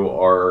through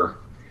our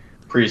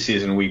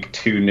preseason week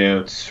 2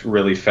 notes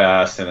really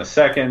fast in a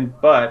second.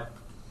 But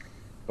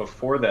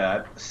before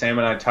that, Sam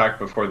and I talked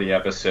before the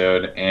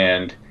episode,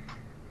 and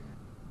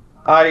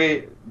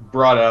I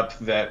brought up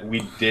that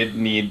we did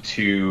need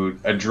to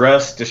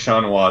address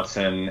Deshaun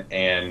Watson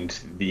and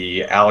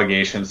the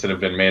allegations that have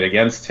been made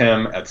against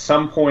him at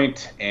some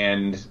point,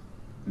 and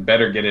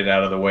better get it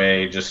out of the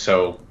way just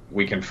so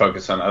we can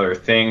focus on other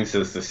things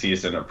as the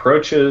season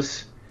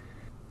approaches.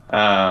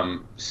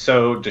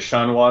 So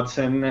Deshaun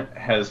Watson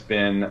has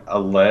been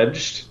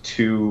alleged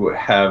to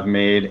have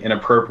made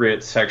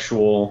inappropriate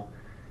sexual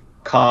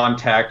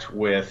contact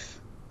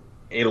with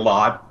a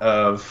lot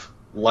of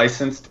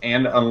licensed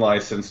and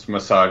unlicensed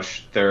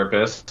massage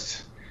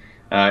therapists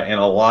in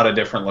a lot of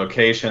different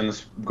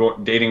locations,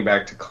 dating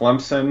back to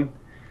Clemson.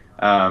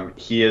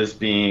 He is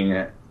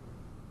being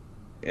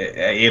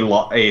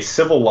a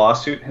civil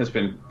lawsuit has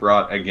been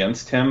brought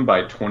against him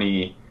by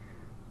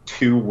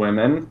 22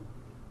 women,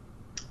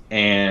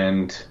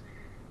 and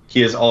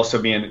he is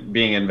also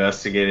being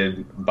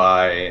investigated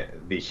by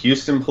the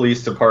Houston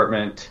Police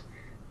Department,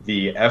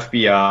 the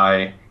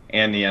FBI,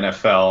 and the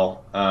NFL,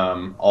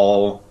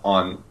 all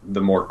on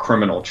the more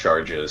criminal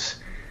charges.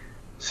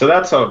 So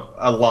that's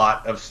a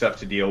lot of stuff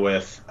to deal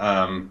with.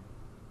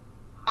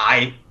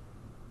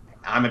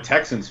 I'm a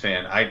Texans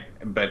fan,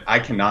 but I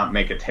cannot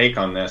make a take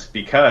on this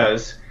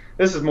because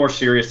this is more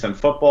serious than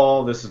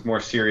football. This is more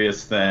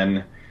serious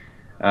than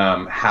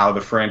how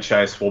the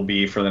franchise will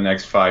be for the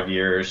next 5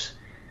 years.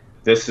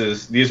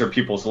 These are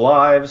people's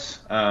lives,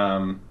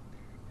 and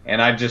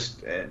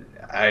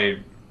I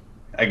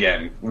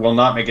again will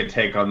not make a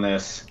take on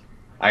this.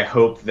 I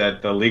hope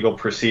that the legal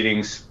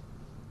proceedings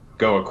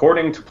go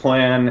according to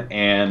plan,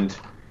 and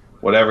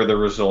whatever the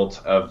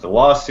result of the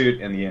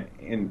lawsuit and the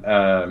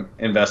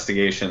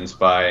investigations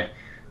by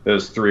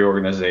those three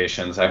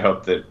organizations, I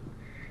hope that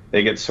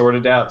they get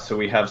sorted out so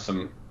we have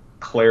some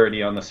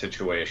clarity on the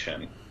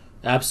situation.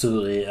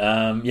 Absolutely.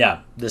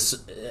 This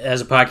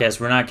as a podcast,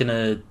 we're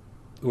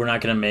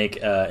not gonna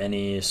make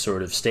any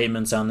sort of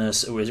statements on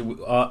this.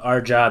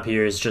 Our job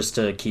here is just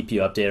to keep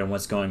you updated on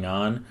what's going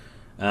on.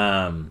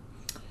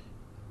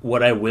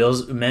 What I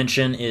will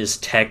mention is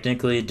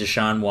technically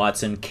Deshaun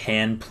Watson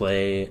can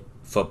play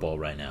football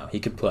right now. He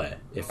could play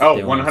if they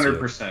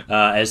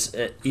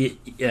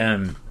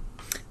 100%.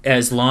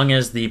 As long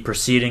as the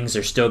proceedings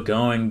are still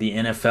going, the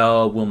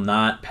NFL will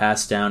not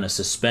pass down a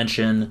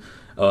suspension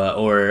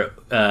or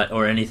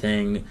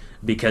anything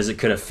because it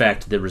could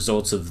affect the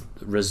results of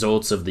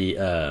the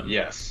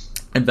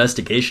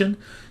investigation.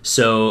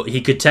 So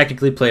he could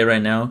technically play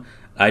right now.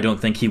 I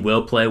don't think he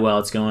will play while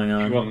it's going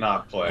on. He will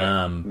not play.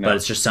 No. But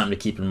it's just something to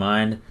keep in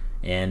mind.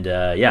 And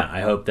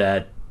I hope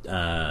that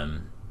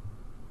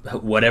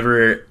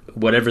whatever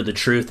the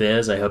truth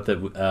is, I hope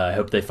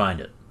they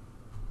find it.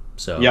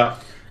 So yeah.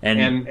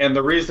 And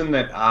the reason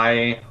that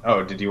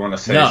did you want to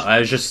say? No, I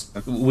was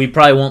just, we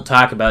probably won't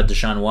talk about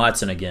Deshaun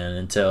Watson again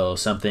until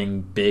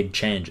something big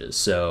changes.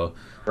 So,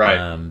 right.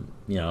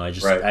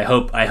 I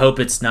hope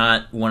it's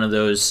not one of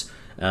those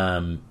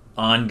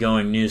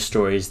ongoing news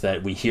stories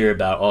that we hear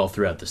about all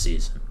throughout the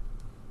season.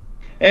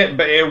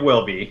 But it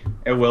will be.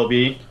 It will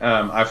be.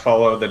 I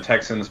follow the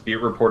Texans beat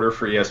reporter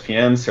for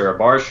ESPN, Sarah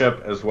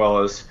Barshop, as well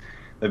as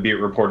the beat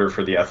reporter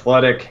for The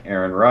Athletic,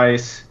 Aaron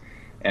Rice.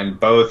 And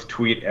both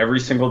tweet every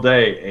single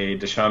day a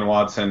Deshaun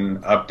Watson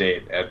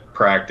update at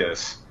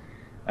practice.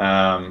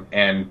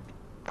 Going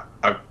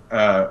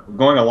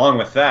along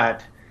with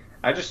that,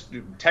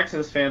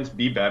 Texans fans,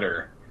 be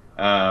better.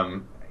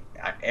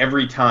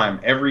 Every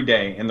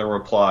day in the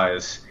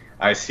replies,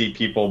 I see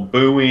people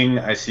booing.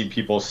 I see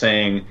people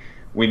saying,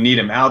 we need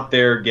him out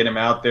there, get him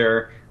out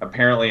there.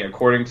 Apparently,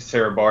 according to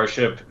Sarah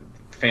Barshop,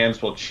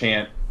 fans will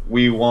chant,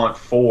 we want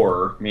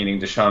 4, meaning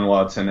Deshaun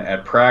Watson,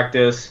 at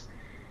practice.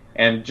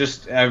 And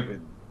just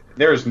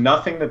there's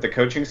nothing that the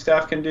coaching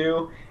staff can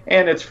do,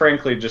 and it's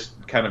frankly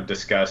just kind of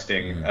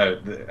disgusting.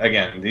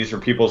 Again, these are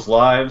people's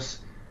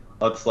lives.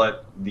 Let's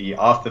let the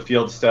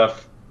off-the-field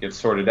stuff get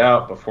sorted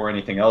out before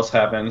anything else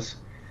happens.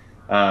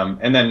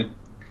 And then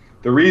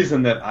the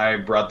reason that I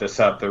brought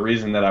this up, the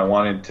reason that I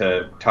wanted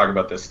to talk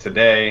about this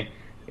today,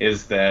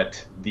 is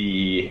that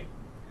the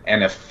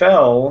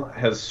NFL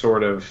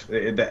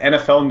the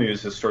NFL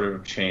news has sort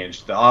of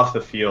changed. The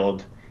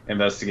off-the-field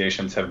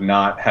investigations have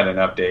not had an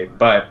update,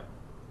 but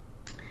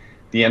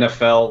the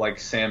NFL, like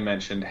Sam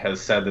mentioned,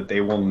 has said that they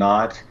will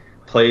not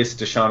place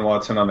Deshaun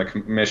Watson on the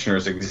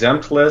commissioner's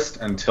exempt list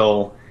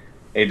until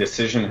a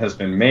decision has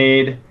been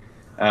made.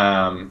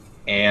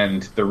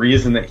 And the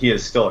reason that he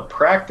is still at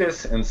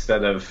practice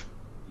instead of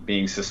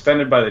being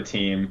suspended by the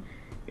team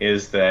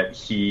is that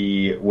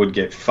he would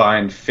get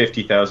fined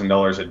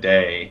 $50,000 a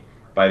day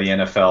by the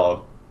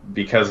NFL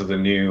because of the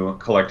new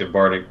collective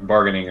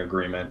bargaining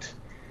agreement.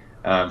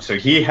 So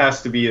he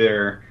has to be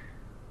there.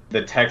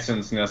 The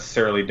Texans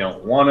necessarily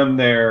don't want him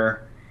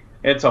there.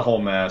 It's a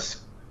whole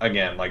mess.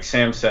 Again, like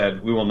Sam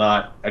said, we will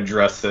not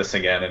address this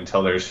again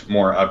until there's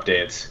more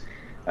updates.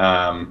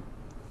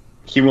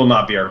 He will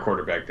not be our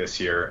quarterback this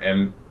year,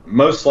 and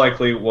most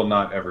likely will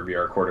not ever be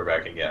our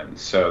quarterback again.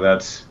 So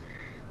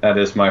that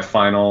is my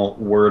final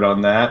word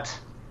on that.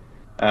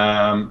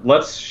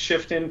 Let's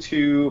shift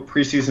into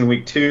preseason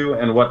week 2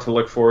 and what to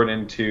look forward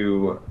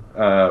into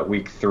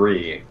week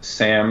 3.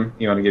 Sam,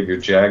 you want to give your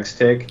Jags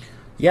take?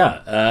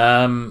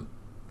 Yeah.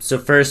 So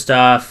first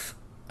off,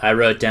 I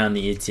wrote down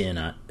the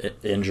Etienne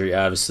injury.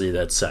 Obviously,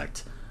 that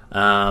sucked.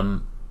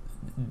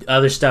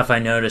 Other stuff I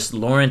noticed,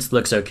 Lawrence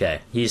looks okay.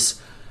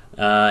 He's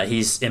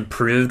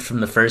improved from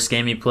the first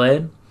game he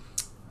played.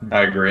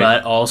 I agree.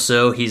 But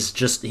also,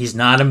 he's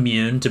not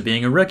immune to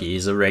being a rookie.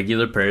 He's a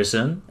regular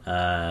person.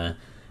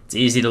 it's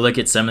easy to look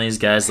at some of these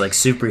guys like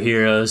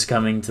superheroes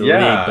coming to the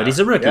league, but he's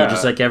a rookie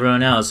just like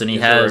everyone else, and he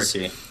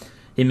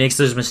makes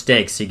those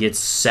mistakes. He gets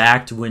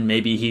sacked when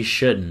maybe he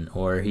shouldn't,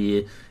 or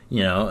he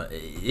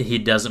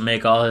doesn't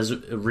make all his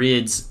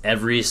reads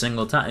every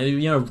single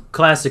time.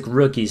 Classic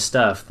rookie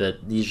stuff that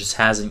he just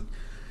hasn't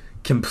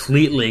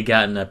completely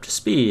gotten up to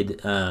speed,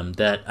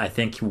 that I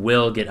think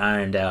will get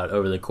ironed out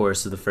over the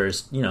course of the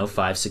first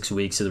 5-6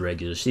 weeks of the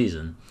regular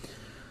season.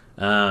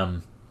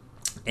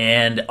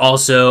 And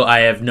also, I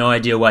have no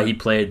idea why he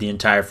played the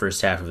entire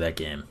first half of that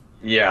game.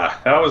 Yeah,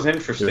 that was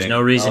interesting. There's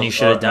no reason he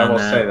should have done that. I will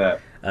say that.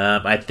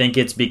 I think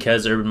it's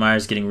because Urban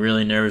Meyer's getting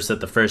really nervous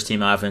that the first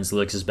team offense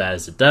looks as bad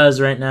as it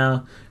does right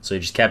now, so he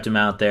just kept him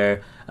out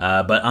there.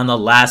 But on the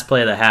last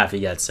play of the half,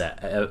 he got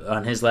sacked.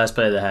 On his last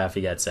play of the half,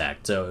 he got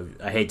sacked. So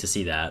I hate to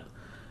see that.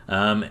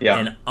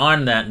 And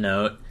on that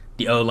note,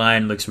 the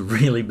O-line looks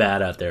really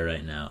bad out there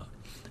right now.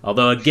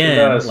 Although,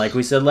 again, like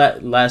we said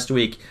last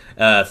week,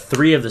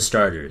 3 of the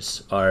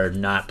starters are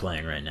not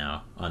playing right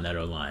now on that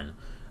O-line.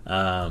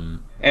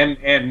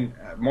 And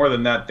more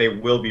than that, they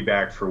will be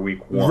back for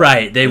week 1.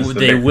 Right, they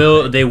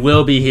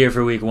will be here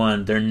for week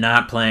 1. They're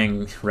not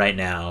playing right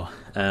now.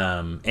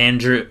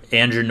 Andrew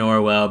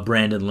Norwell,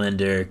 Brandon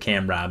Linder,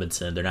 Cam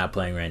Robinson, they're not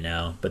playing right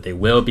now, but they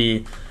will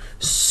be.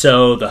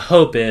 So the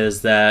hope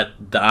is that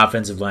the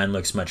offensive line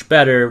looks much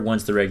better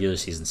once the regular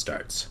season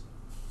starts.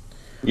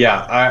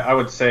 Yeah, I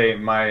would say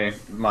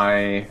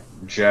my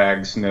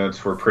Jags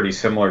notes were pretty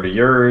similar to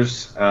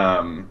yours.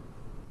 The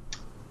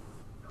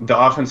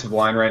offensive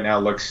line right now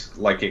looks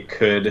like it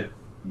could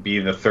be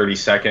the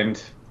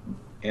 32nd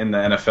in the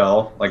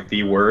NFL, like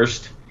the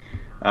worst.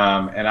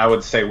 And I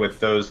would say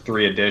with those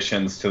 3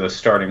 additions to the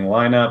starting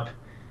lineup,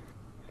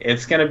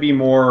 it's going to be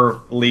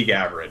more league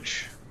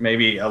average.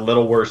 Maybe a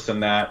little worse than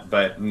that,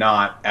 but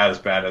not as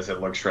bad as it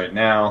looks right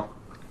now.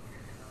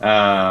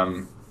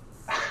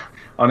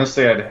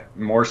 Honestly, I had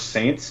more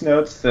Saints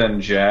notes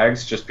than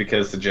Jags, just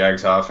because the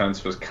Jags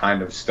offense was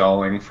kind of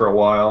stalling for a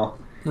while.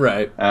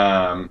 Right.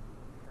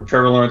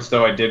 Trevor Lawrence,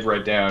 though, I did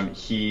write down,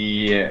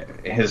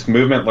 his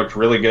movement looked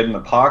really good in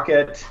the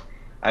pocket.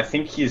 I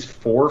think he's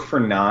 4 for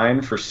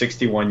 9 for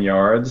 61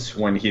 yards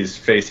when he's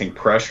facing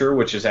pressure,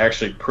 which is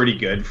actually pretty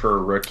good for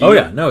a rookie. Oh,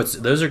 yeah. No,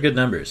 those are good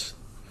numbers.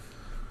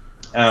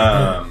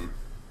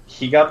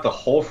 He got the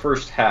whole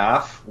first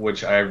half,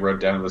 which I wrote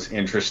down was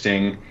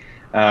interesting.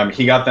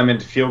 He got them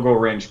into field goal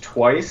range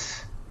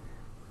twice,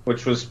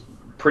 which was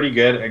pretty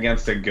good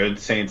against a good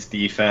Saints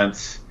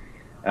defense.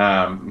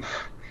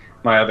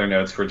 My other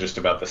notes were just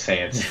about the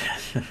Saints.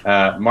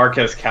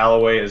 Marquez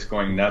Callaway is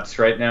going nuts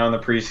right now in the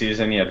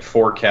preseason. He had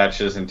 4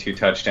 catches and 2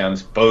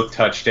 touchdowns. Both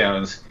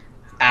touchdowns,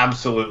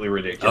 absolutely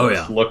ridiculous.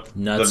 Oh, yeah. Look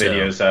the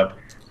videos up.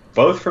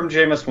 Both from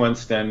Jameis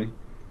Winston.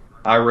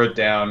 I wrote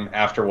down,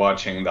 after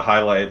watching the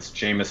highlights,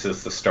 Jameis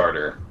is the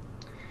starter.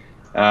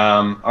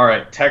 All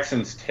right,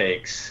 Texans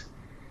takes.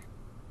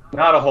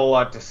 Not a whole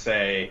lot to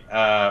say.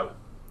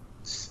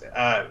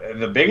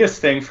 The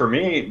biggest thing for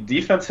me,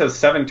 defense has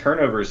 7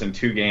 turnovers in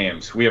 2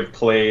 games. We have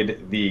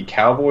played the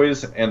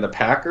Cowboys and the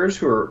Packers,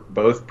 who are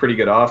both pretty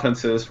good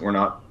offenses. We're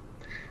not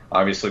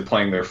obviously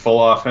playing their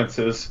full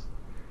offenses.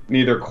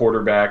 Neither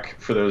quarterback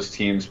for those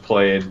teams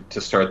played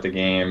to start the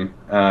game.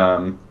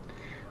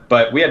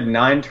 But we had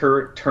 9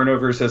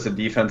 turnovers as a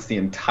defense the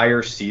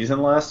entire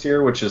season last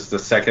year, which is the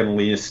second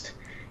least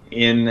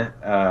in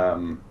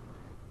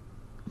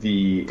since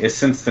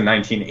the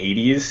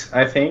 1980s,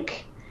 I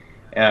think.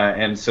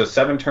 And so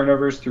 7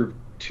 turnovers through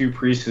 2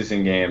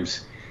 preseason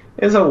games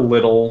is a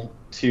little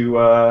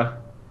to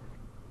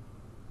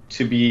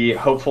be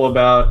hopeful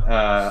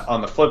about.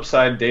 On the flip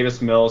side,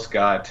 Davis Mills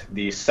got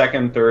the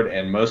second, third,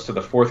 and most of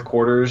the fourth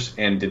quarters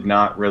and did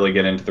not really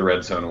get into the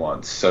red zone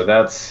once. So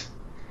that's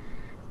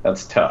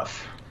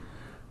tough.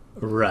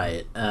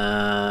 Right.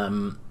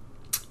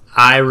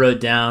 I wrote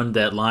down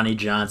that Lonnie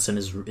Johnson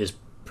is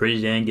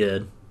pretty dang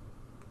good.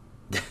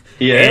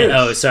 He is.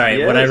 Oh,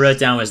 sorry. What I wrote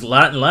down was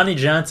Lonnie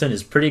Johnson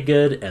is pretty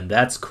good, and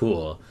that's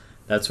cool.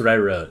 That's what I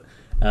wrote.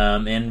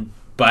 And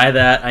by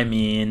that, I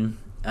mean,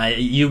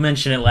 you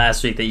mentioned it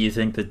last week that you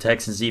think the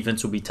Texans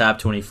defense will be top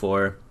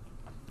 24.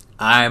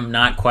 I'm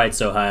not quite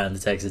so high on the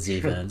Texans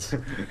defense.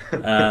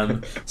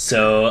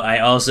 So I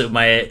also,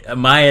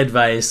 my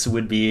advice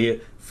would be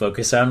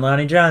focus on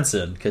Lonnie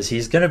Johnson, because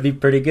he's going to be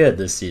pretty good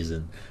this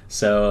season.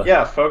 So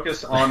yeah,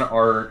 focus on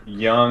our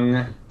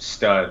young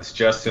studs,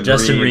 Justin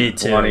Reed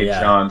too, Lonnie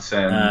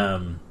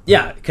Johnson.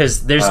 Yeah,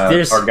 because there's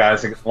our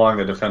guys along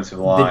the defensive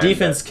line. The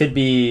defense could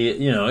be,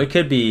 it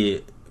could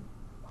be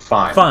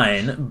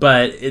fine,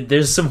 but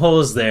there's some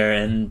holes there,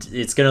 and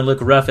it's going to look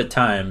rough at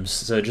times.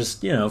 So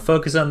just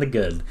focus on the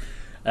good.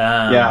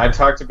 I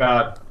talked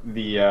about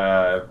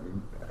the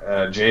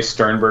Jay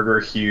Sternberger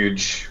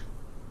huge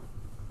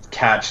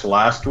catch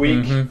last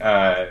week.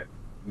 Mm-hmm.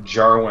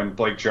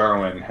 Blake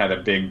Jarwin had a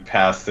big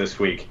pass this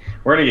week.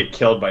 We're going to get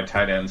killed by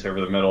tight ends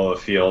over the middle of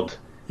the field.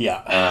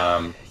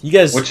 Yeah. You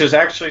guys, which is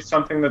actually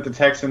something that the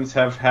Texans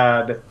have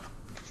had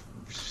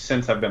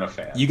since I've been a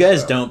fan. You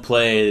guys don't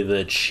play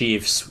the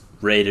Chiefs,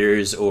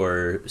 Raiders,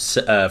 or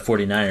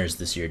 49ers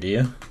this year, do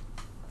you?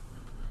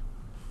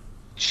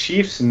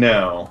 Chiefs,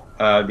 no.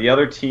 The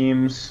other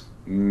teams,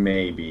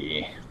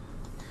 maybe.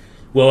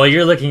 Well, while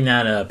you're looking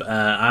that up,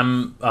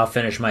 I'll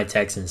finish my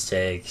Texans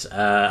takes.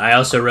 I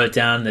also wrote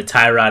down that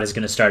Tyrod is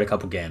going to start a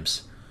couple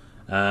games.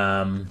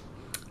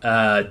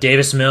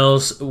 Davis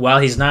Mills, while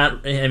he's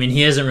not, I mean,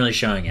 he isn't really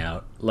showing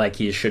out like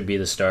he should be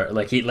the start,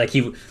 like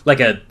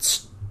a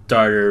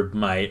starter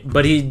might,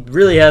 but he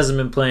really hasn't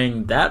been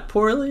playing that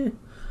poorly.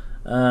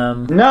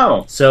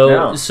 No.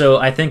 So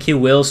I think he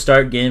will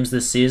start games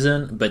this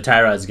season, but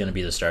Tyrod's going to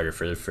be the starter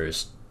for the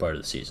first part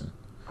of the season.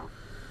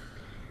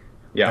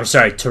 Yeah. Or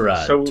sorry,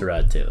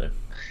 Tyrod Taylor.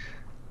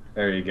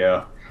 There you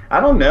go. I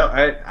don't know.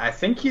 I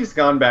think he's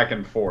gone back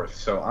and forth,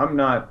 so I'm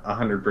not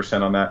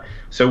 100% on that.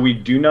 So we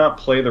do not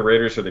play the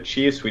Raiders or the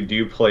Chiefs. We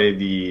do play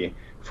the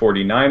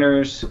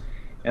 49ers.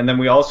 And then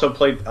we also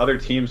play other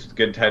teams with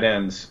good tight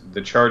ends.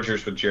 The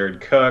Chargers with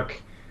Jared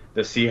Cook,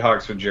 the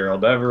Seahawks with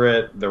Gerald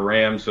Everett, the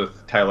Rams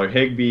with Tyler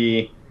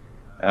Higbee,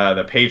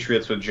 the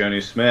Patriots with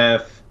Jonnu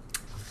Smith.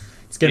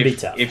 It's gonna be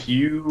tough. If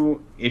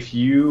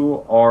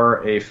you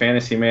are a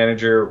fantasy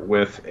manager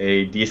with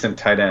a decent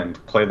tight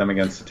end, play them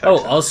against the Texans.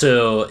 Oh,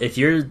 also if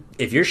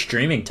you're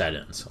streaming tight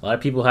ends, a lot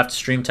of people have to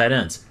stream tight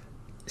ends.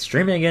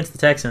 Streaming against the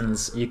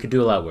Texans, you could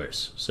do a lot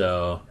worse.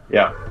 So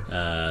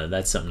yeah,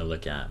 that's something to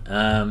look at.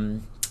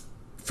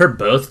 For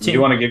both teams, do you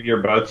want to give your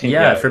both teams?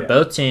 Yeah,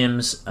 both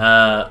teams.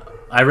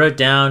 I wrote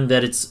down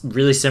that it's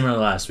really similar to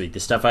last week. The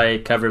stuff I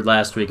covered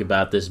last week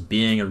about this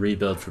being a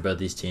rebuild for both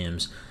these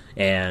teams.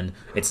 And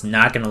it's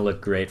not going to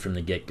look great from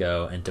the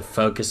get-go. And to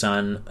focus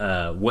on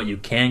what you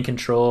can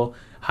control,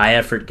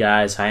 high-effort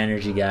guys,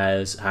 high-energy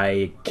guys,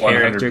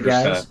 high-character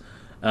 100%.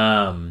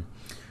 guys.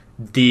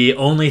 The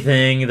only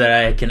thing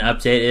that I can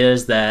update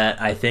is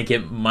that I think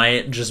it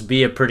might just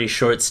be a pretty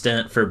short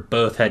stint for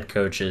both head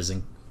coaches,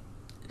 and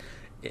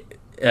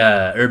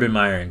Urban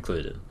Meyer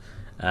included.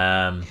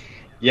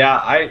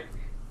 Yeah,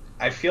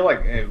 I feel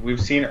like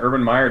we've seen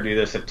Urban Meyer do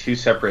this at two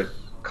separate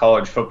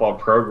college football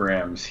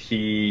programs.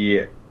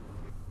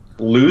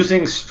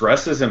 Losing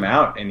stresses him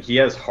out, and he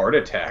has heart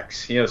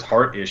attacks. He has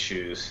heart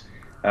issues.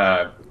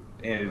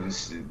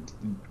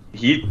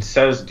 He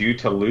says due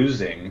to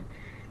losing,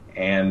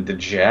 and the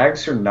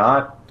Jags are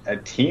not a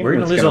team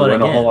that's going to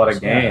win a whole lot of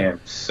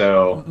games.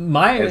 So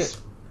it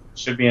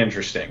should be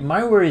interesting.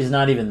 My worry is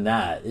not even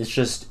that. It's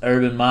just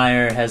Urban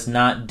Meyer has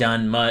not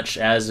done much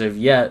as of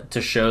yet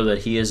to show that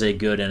he is a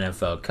good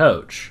NFL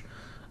coach.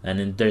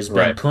 And there's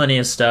been plenty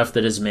of stuff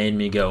that has made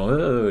me go,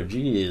 oh,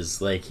 geez,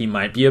 like he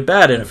might be a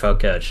bad NFL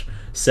coach.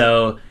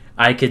 So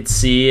I could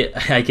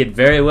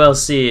very well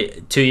see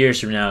 2 years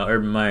from now,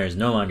 Urban Meyer is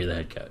no longer the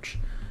head coach.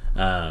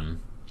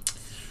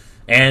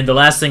 And the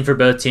last thing for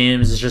both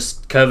teams is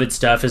just COVID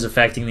stuff is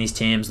affecting these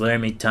teams.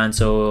 Laramie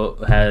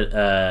Tunsil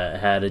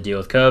had a deal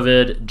with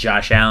COVID.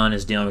 Josh Allen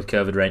is dealing with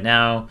COVID right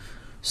now.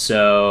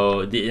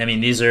 So,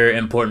 these are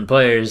important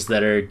players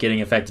that are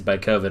getting affected by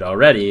COVID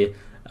already.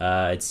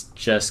 It's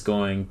just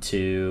going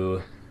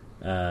to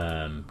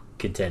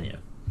continue.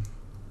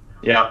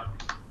 Yeah,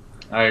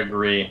 I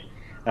agree.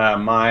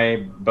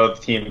 My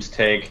both teams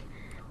take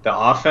the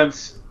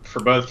offense for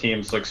both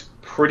teams looks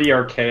pretty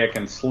archaic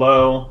and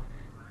slow.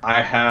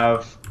 I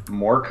have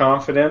more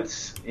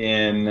confidence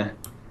in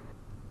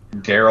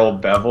Darrell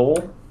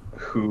Bevell,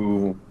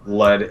 who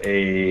led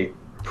a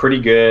pretty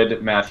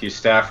good Matthew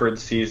Stafford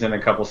season a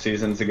couple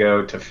seasons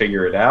ago to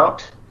figure it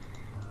out.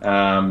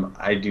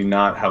 I do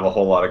not have a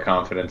whole lot of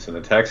confidence in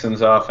the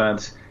Texans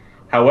offense.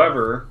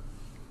 However,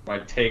 my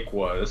take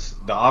was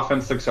the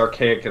offense looks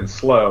archaic and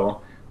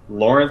slow.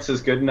 Lawrence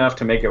is good enough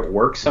to make it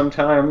work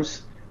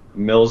sometimes.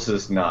 Mills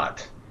is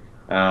not.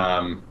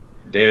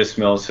 Davis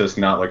Mills has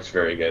not looked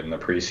very good in the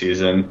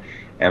preseason.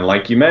 And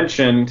like you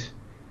mentioned,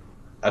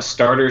 a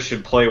starter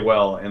should play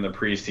well in the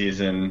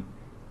preseason.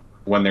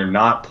 When they're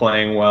not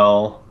playing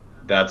well,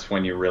 that's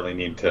when you really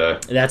need to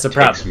take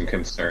some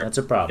concern. That's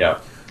a problem.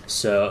 Yeah.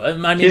 So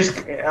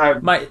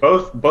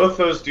both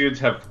those dudes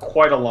have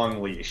quite a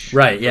long leash.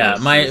 Right. Yeah.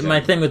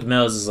 My thing with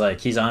Mills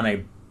is he's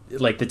on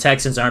the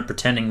Texans aren't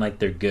pretending like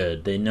they're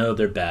good. They know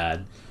they're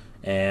bad,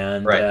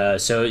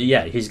 and so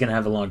he's gonna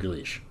have a longer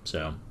leash.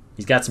 So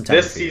he's got some time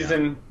this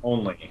season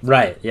only.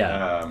 Right.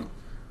 Yeah.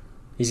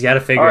 He's got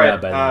to figure it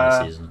out by the end of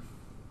the season.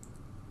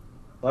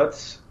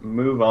 Let's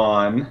move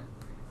on.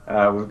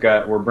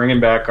 We're bringing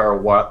back our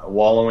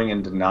wallowing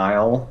in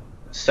denial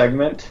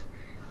segment.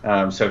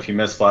 So if you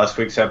missed last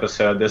week's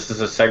episode, this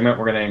is a segment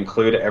we're going to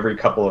include every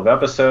couple of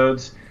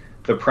episodes.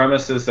 The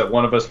premise is that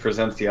one of us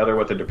presents the other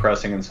with a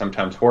depressing and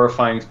sometimes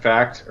horrifying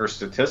fact or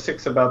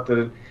statistics about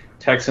the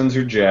Texans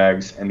or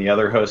Jags, and the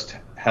other host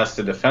has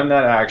to defend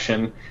that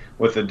action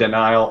with a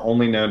denial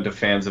only known to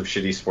fans of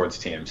shitty sports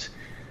teams.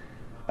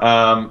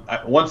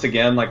 Once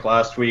again, like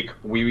last week,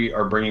 we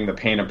are bringing the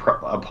pain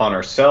upon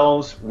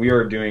ourselves. We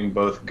are doing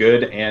both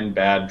good and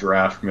bad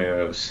draft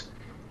moves.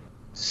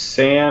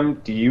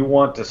 Sam, do you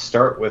want to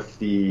start with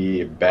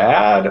the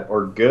bad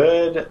or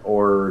good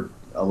or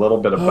a little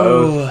bit of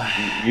both?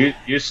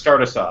 You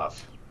start us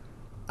off.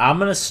 I'm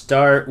going to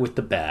start with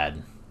the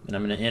bad, and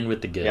I'm going to end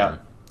with the good. Yeah.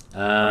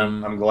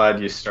 I'm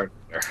glad you started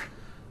there.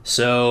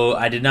 So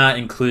I did not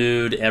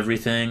include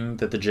everything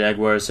that the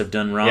Jaguars have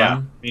done wrong.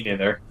 Yeah, me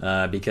neither.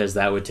 Because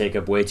that would take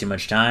up way too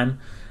much time.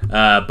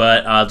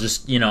 But I'll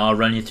just, I'll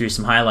run you through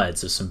some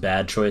highlights of some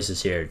bad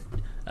choices here.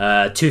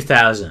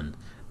 2000,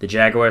 the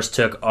Jaguars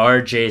took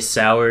R.J.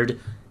 Soward,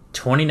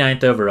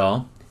 29th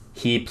overall.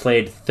 He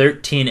played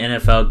 13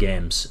 NFL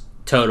games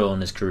total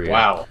in his career.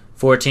 Wow.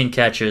 14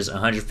 catches,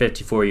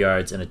 154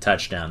 yards, and a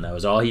touchdown. That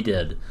was all he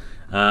did.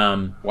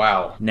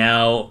 Wow.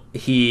 Now,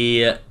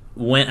 he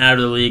went out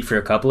of the league for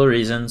a couple of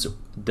reasons,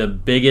 the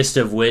biggest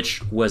of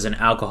which was an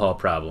alcohol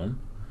problem.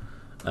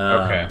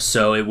 Okay.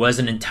 So it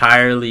wasn't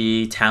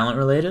entirely talent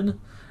related.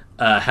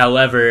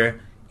 However,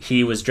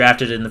 he was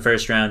drafted in the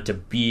first round to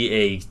be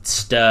a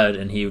stud,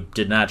 and he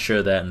did not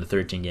show that in the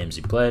 13 games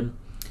he played.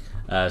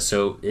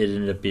 So it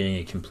ended up being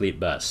a complete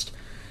bust.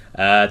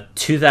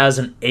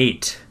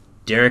 2008,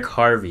 Derek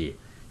Harvey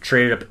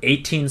traded up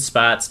 18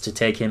 spots to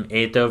take him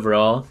 8th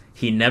overall.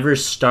 He never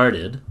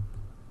started.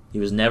 He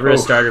was never a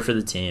starter for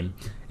the team.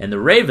 And the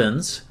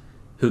Ravens,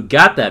 who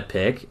got that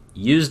pick,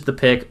 used the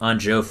pick on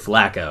Joe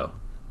Flacco.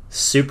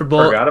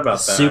 Forgot about that.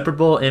 Super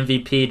Bowl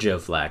MVP Joe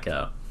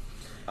Flacco.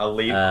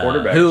 Elite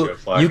quarterback Joe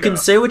Flacco. You can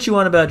say what you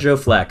want about Joe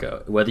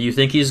Flacco, whether you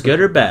think he's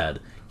good or bad.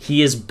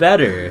 He is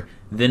better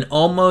than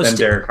almost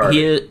Derek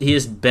Harvey. He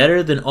is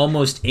better than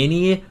almost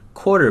any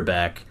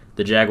quarterback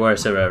the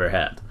Jaguars have ever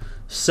had.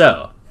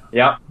 So,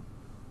 yeah,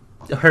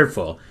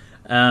 hurtful.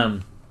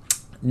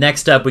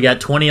 Next up, we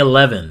got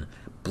 2011,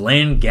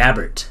 Blaine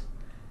Gabbert.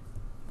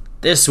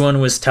 This one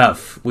was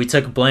tough. We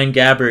took Blaine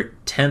Gabbert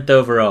 10th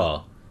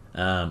overall,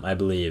 I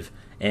believe,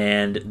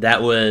 and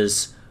that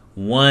was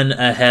one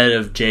ahead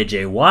of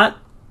J.J. Watt,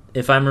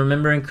 if I'm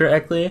remembering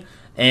correctly.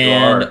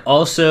 And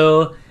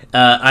also,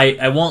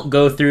 I won't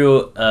go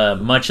through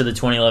much of the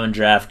 2011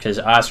 draft because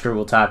Oscar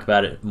will talk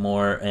about it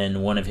more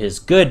in one of his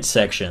good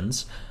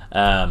sections.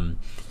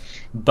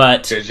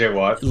 But J.J.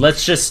 Watt.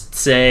 Let's just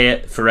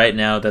say for right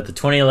now that the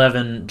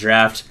 2011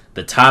 draft,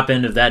 the top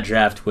end of that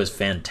draft was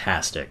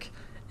fantastic.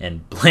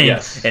 And Blaine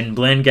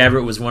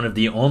Gabbert was one of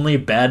the only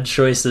bad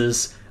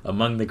choices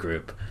among the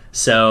group.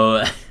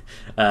 So,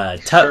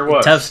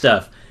 tough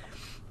stuff.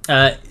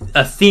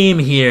 A theme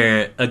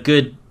here, a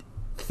good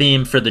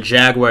theme for the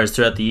Jaguars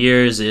throughout the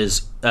years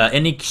is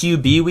any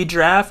QB we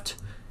draft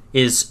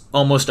is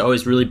almost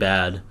always really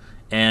bad,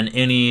 and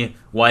any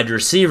wide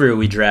receiver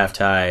we draft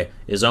high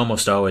is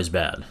almost always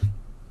bad,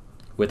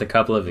 with a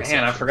couple of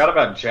exceptions. Man, I forgot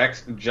about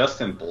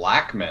Justin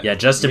Blackmon. Yeah,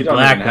 Justin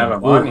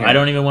Blackmon. I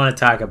don't even want to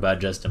talk about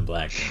Justin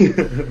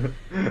Blackmon.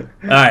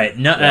 All right,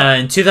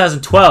 in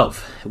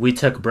 2012, we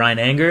took Brian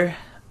Anger,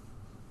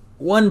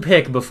 one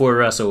pick before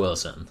Russell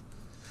Wilson.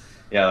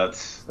 Yeah,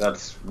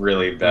 that's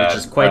really bad. Which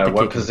is quite the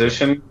what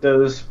position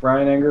does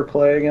Brian Anger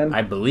play again?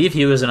 I believe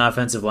he was an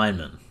offensive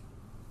lineman.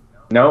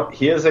 No,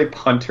 he is a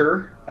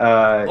punter. He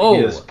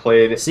has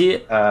played. See,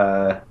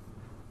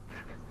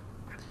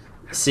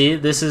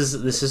 this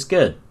is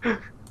good.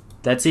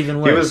 That's even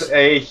worse. He was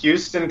a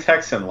Houston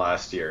Texan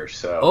last year,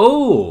 so.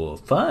 Oh,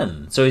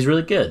 fun! So he's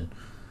really good.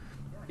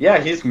 Yeah,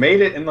 he's made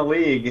it in the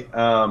league.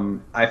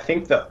 I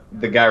think the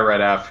guy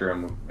right after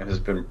him has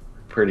been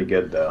pretty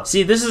good, though.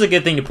 See, this is a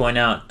good thing to point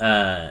out.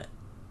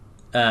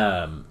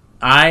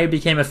 I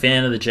became a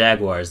fan of the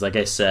Jaguars, like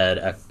I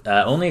said,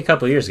 only a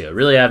couple years ago.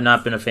 Really, I've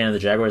not been a fan of the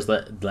Jaguars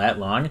that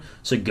long.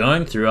 So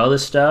going through all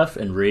this stuff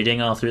and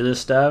reading all through this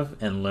stuff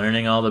and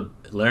learning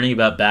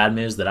about bad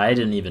moves that I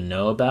didn't even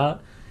know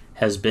about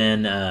has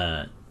been,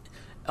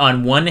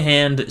 on one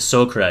hand,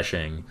 soul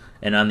crushing,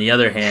 and on the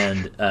other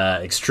hand,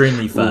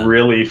 extremely fun.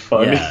 Really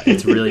fun. Yeah,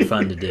 it's really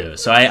fun to do.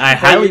 So I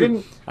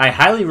highly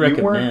recommend.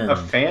 You weren't a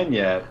fan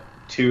yet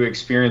to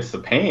experience the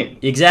pain.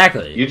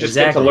 Exactly. You just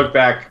get to look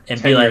back and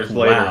 10 years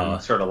later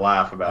and sort of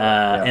laugh about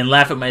it. And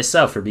laugh at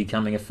myself for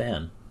becoming a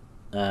fan.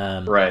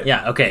 Right.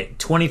 Yeah, okay.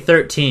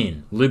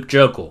 2013, Luke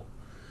Joeckel.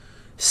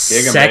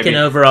 Second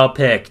overall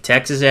pick,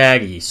 Texas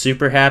Aggie.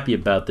 Super happy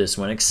about this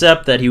one,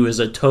 except that he was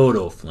a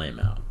total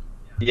flameout.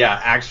 Yeah,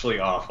 actually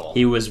awful.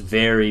 He was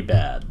very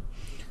bad.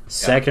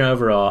 Second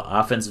overall,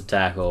 offensive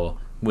tackle,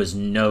 was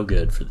no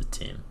good for the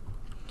team.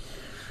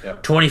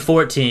 Yep.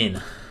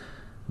 2014,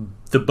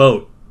 the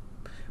boat.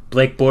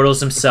 Blake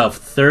Bortles himself,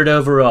 third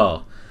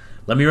overall.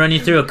 Let me run you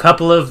through a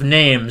couple of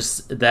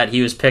names that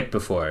he was picked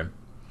before.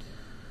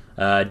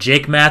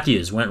 Jake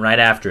Matthews went right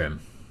after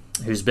him,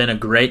 who's been a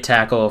great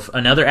tackle,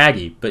 another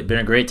Aggie, but been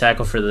a great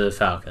tackle for the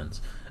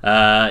Falcons.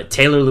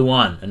 Taylor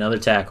Lewan, another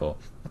tackle.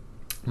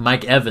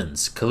 Mike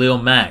Evans, Khalil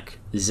Mack,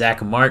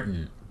 Zach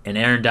Martin, and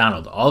Aaron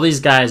Donald. All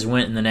these guys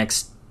went in the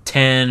next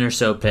 10 or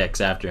so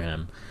picks after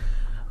him.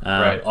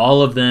 Right.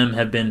 All of them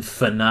have been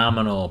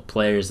phenomenal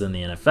players in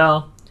the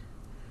NFL.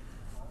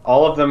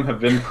 All of them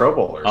have been Pro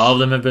Bowlers. All of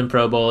them have been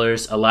Pro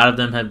Bowlers. A lot of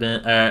them have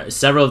been,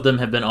 several of them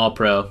have been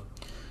All-Pro.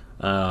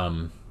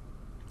 Yeah.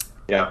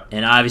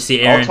 And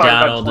obviously Aaron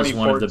Donald is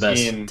one of the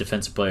best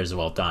defensive players of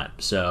all time.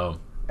 So,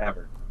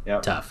 ever.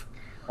 Yep. Tough.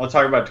 I'll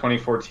talk about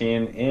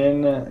 2014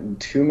 in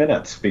 2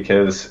 minutes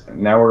because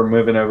now we're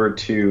moving over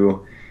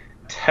to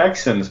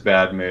Texans'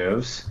 bad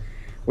moves.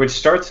 which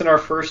starts in our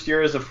first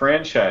year as a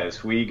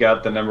franchise. We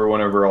got the number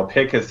 1 overall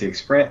pick as the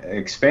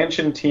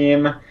expansion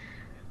team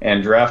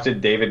and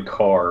drafted David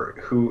Carr,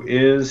 who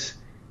is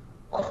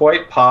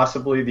quite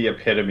possibly the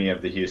epitome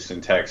of the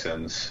Houston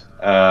Texans.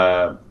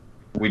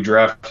 We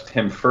drafted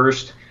him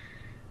first.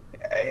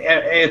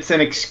 It's an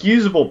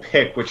excusable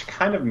pick, which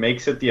kind of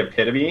makes it the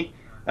epitome.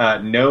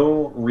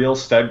 No real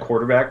stud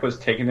quarterback was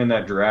taken in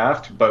that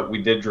draft, but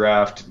we did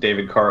draft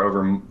David Carr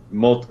over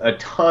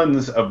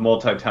tons of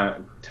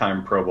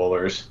multi-time Pro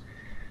Bowlers.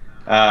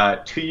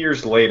 2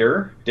 years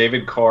later,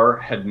 David Carr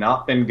had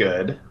not been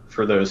good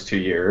for those 2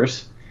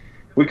 years.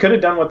 We could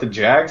have done what the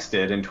Jags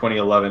did in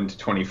 2011 to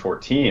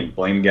 2014.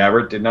 Blaine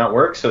Gabbert did not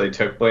work, so they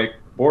took Blake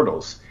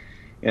Bortles.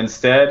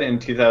 Instead, in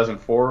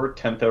 2004,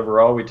 10th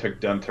overall, we took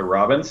Dunta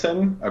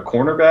Robinson, a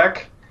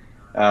cornerback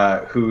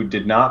who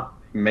did not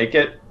make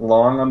it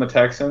long on the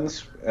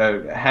Texans.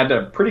 Had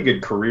a pretty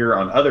good career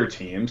on other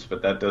teams,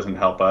 but that doesn't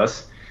help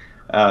us.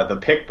 The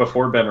pick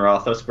before Ben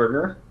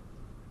Roethlisberger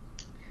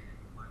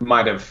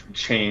might have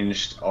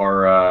changed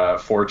our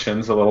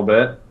fortunes a little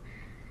bit.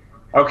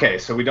 Okay,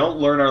 so we don't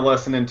learn our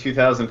lesson in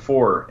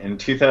 2004. In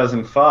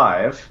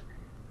 2005,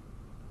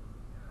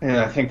 and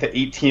I think the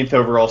 18th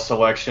overall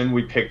selection,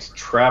 we picked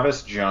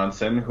Travis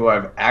Johnson, who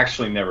I've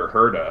actually never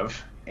heard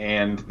of.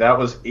 And that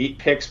was 8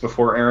 picks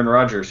before Aaron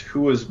Rodgers,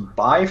 who was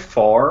by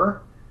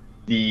far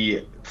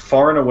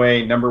and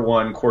away number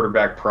 1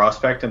 quarterback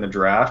prospect in the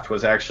draft,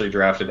 was actually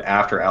drafted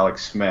after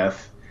Alex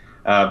Smith.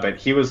 But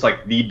he was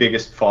like the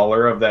biggest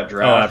faller of that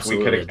draft. Oh,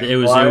 absolutely. It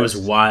was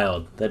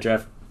wild. That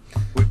draft.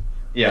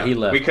 Yeah, he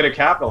left. We could have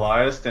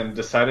capitalized and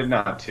decided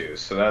not to,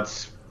 so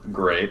that's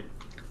great.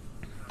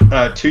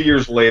 2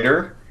 years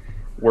later,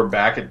 we're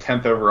back at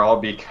 10th overall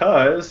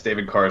because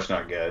David Carr is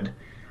not good.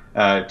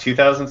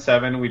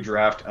 2007, we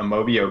draft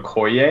Amobi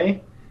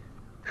Okoye,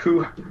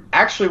 who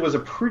actually was a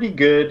pretty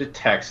good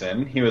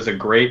Texan. He was a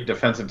great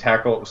defensive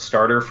tackle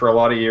starter for a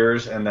lot of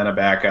years and then a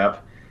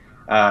backup.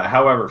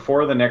 However,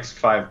 4 of the next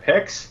 5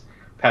 picks,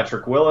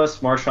 Patrick Willis,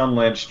 Marshawn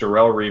Lynch,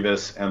 Darrelle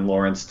Revis, and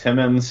Lawrence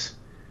Timmons.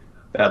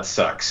 That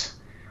sucks.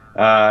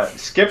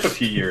 Skip a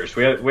few years.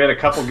 We had a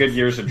couple good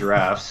years of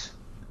drafts.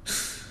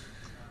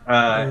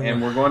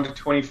 And we're going to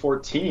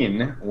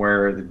 2014,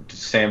 where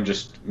Sam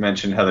just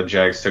mentioned how the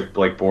Jags took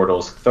Blake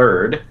Bortles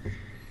 3rd.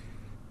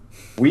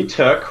 We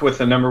took, with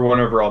the number 1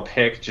 overall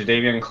pick,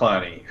 Jadeveon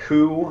Clowney,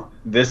 who,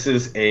 this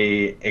is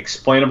a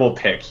explainable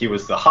pick. He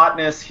was the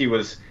hotness. He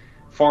was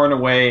far and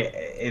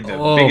away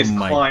the biggest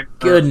climber. Oh my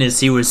goodness,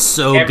 he was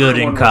so good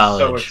in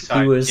college.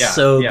 He was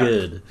so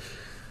good.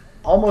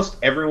 Almost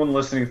everyone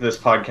listening to this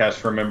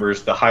podcast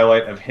remembers the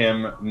highlight of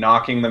him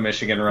knocking the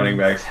Michigan running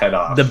back's head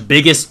off. The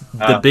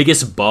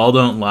biggest ball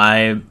don't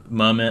lie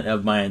moment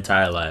of my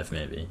entire life,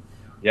 maybe.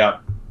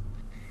 Yeah.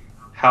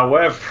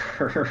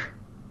 However,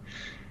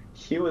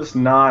 he was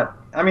not.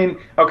 I mean,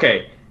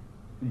 okay,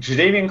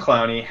 Jadeveon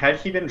Clowney, had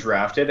he been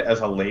drafted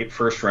as a late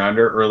first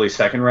rounder, early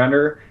second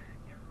rounder,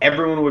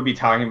 everyone would be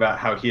talking about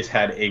how he's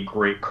had a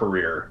great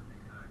career.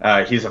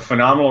 He's a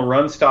phenomenal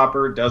run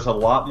stopper, does a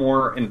lot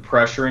more in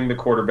pressuring the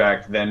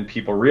quarterback than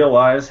people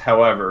realize.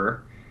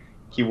 However,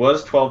 he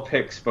was 12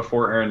 picks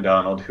before Aaron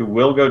Donald, who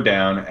will go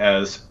down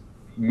as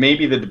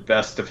maybe the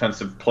best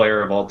defensive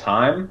player of all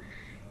time.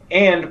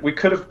 And we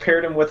could have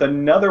paired him with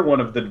another one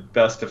of the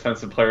best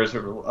defensive players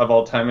of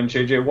all time in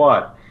J.J.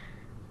 Watt.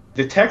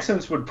 The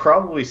Texans would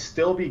probably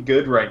still be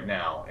good right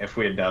now if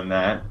we had done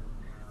that.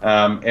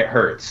 It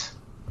hurts.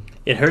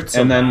 It hurts.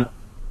 And then...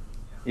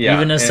 Yeah,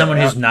 even as someone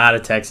who's not a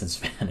Texans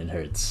fan, it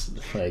hurts.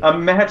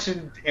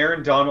 Imagine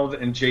Aaron Donald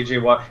and J.J.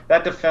 Watt.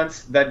 That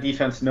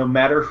defense, no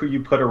matter who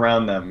you put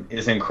around them,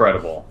 is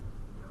incredible.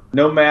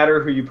 No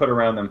matter who you put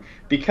around them.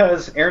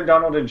 Because Aaron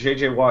Donald and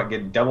J.J. Watt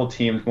get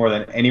double-teamed more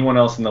than anyone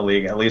else in the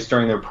league, at least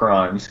during their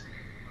primes.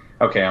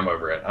 Okay, I'm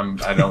over it.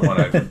 I don't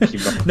want to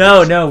keep going.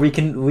 No,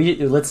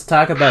 let's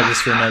talk about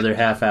this for another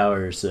half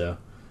hour or so.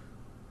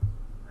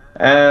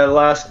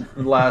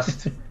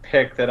 Last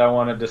pick that I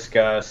want to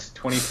discuss,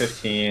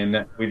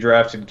 2015, we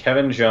drafted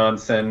Kevin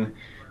Johnson,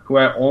 who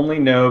I only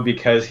know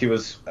because he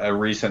was a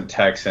recent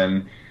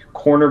Texan.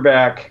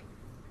 Cornerback,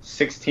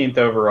 16th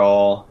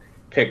overall,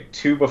 picked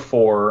 2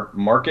 before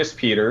Marcus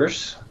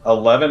Peters,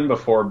 11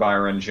 before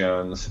Byron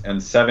Jones,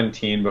 and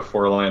 17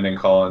 before Landon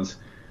Collins,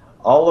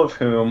 all of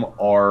whom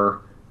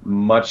are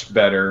much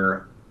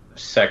better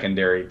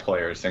secondary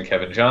players than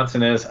Kevin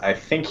Johnson is. I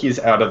think he's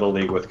out of the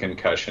league with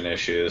concussion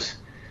issues.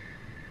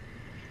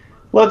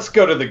 Let's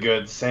go to the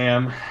good,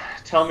 Sam.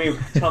 Tell me.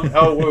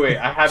 Oh, wait.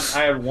 I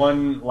had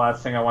one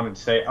last thing I wanted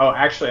to say. Oh,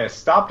 actually, I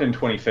stopped in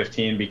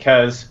 2015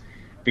 because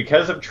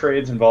of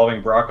trades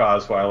involving Brock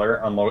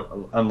Osweiler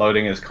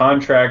unloading his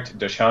contract,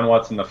 Deshaun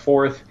Watson the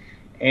fourth,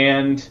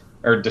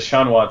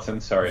 Deshaun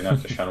Watson. Sorry, not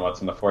Deshaun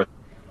Watson the fourth,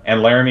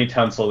 and Laramie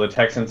Tunsil. The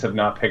Texans have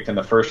not picked in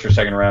the first or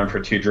second round for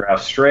 2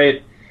 drafts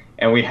straight,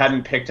 and we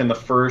hadn't picked in the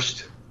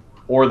first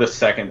or the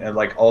second, and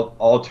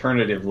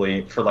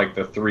alternatively for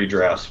the 3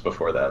 drafts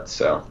before that.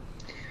 So.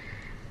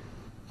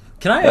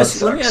 Let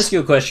me ask you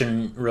a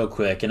question real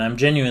quick, and I'm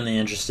genuinely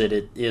interested.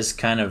 It is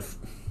kind of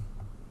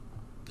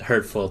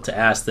hurtful to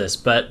ask this,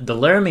 but the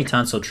Laramie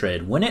Tunsil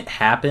trade, when it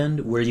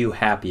happened, were you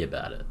happy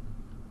about it?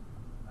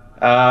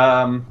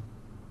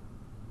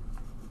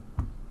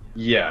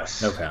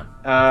 Yes. Okay.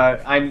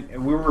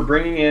 We were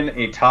bringing in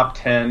a top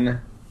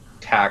 10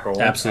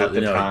 tackle Absolutely.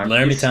 at the time.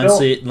 Laramie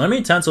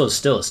Tunsil is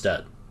still a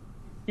stud.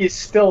 He's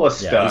still a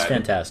stud. Yeah, he's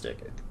fantastic.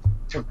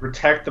 To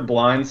protect the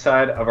blind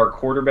side of our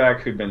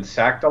quarterback who'd been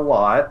sacked a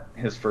lot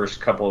his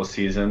first couple of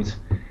seasons,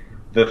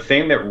 the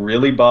thing that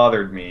really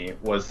bothered me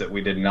was that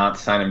we did not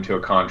sign him to a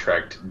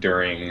contract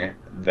during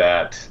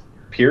that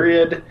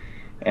period,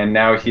 and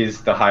now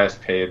he's the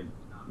highest paid,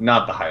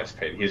 not the highest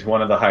paid, he's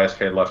one of the highest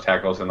paid left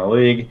tackles in the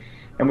league,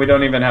 and we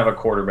don't even have a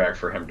quarterback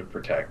for him to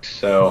protect.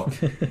 So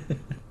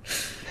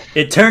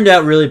it turned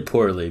out really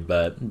poorly,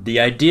 but the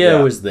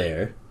idea was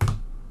there.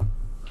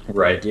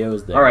 Right. The idea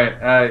was there. All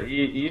right.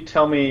 You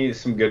tell me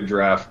some good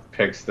draft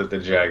picks that the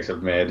Jags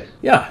have made.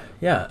 Yeah.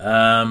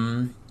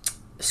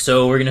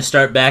 So we're going to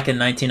start back in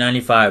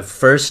 1995.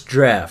 First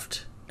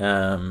draft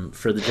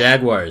for the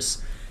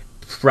Jaguars.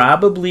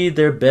 Probably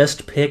their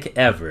best pick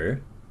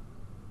ever.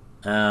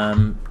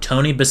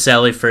 Tony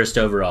Baselli, first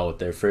overall with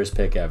their first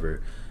pick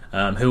ever.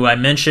 Who I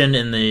mentioned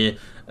in the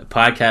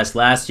podcast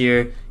last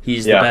year.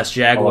 He's the best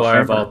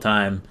Jaguar of all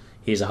time.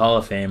 He's a Hall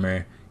of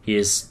Famer.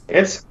 He's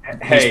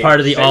part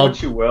of the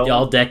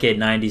all-decade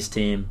 90s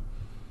team.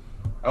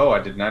 Oh, I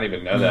did not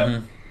even know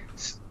that.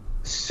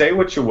 Say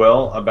what you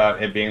will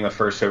about it being the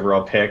first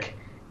overall pick.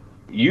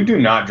 You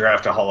do not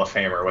draft a Hall of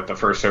Famer with the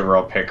first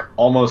overall pick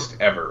almost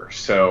ever.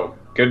 So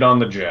good on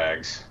the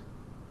Jags.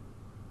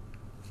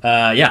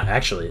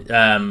 Actually,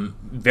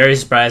 very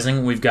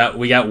surprising. We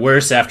got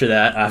worse after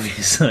that.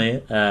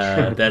 Obviously,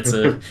 that's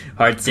a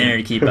hard standard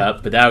to keep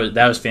up, but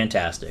that was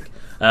fantastic.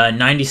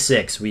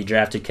 96, we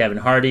drafted Kevin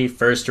Hardy in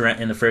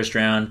the first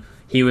round.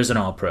 He was an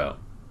All-Pro.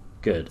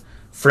 Good.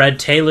 Fred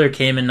Taylor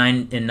came in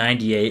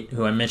 98,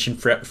 who I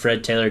mentioned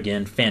Fred Taylor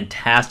again.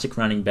 Fantastic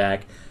running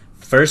back.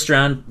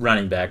 First-round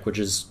running back, which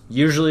is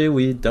usually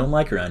we don't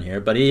like around here,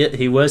 but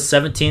he was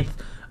 17th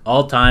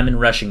all-time in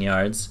rushing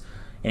yards,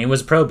 and he was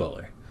a Pro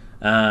Bowler.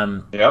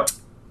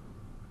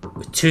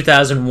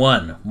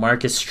 2001,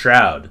 Marcus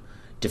Stroud,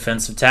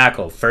 defensive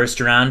tackle,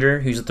 first-rounder,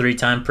 who's a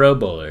 3-time Pro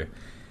Bowler.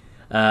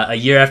 A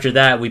year after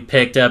that, we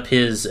picked up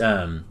his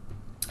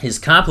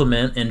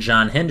complement in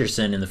John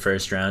Henderson in the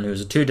first round, who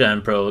was a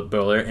 2-time Pro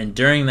Bowler, and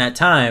during that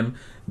time,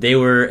 they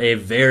were a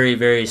very,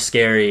 very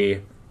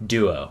scary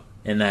duo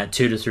in that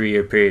 2 to 3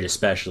 year period,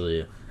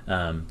 especially.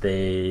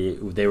 They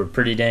were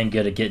pretty dang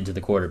good at getting to the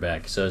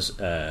quarterback, so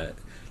that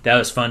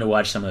was fun to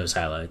watch some of those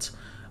highlights.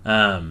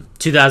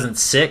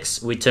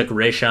 2006, we took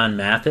Rashawn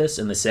Mathis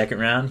in the second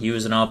round. He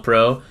was an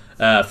All-Pro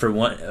for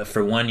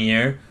 1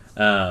 year.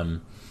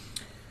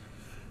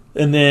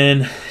 And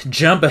then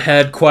jump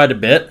ahead quite a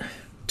bit.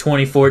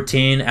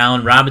 2014,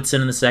 Allen Robinson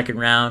in the second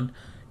round.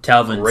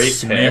 Talvin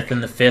Smith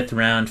in the 5th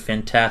round.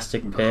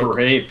 Fantastic pick.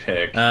 Great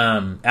pick.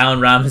 Allen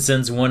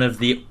Robinson's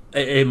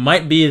it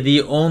might be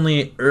the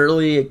only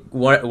early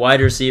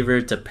wide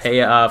receiver to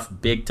pay off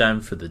big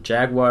time for the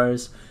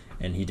Jaguars,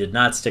 and he did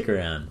not stick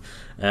around.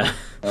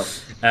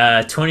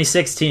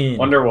 2016.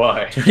 Wonder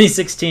why.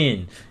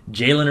 2016,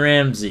 Jalen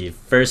Ramsey,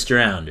 first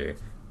rounder.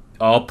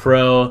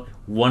 All-Pro.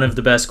 One of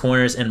the best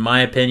corners, in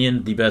my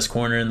opinion, the best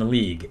corner in the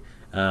league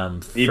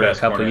for a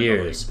couple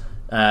years.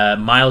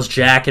 Miles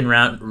Jack in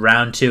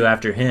round 2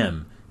 after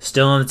him,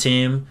 still on the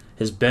team.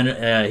 He's been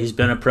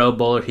a Pro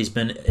Bowler. He's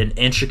been an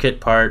intricate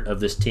part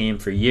of this team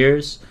for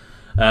years.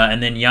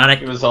 And then Yannick.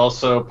 He was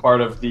also part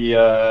of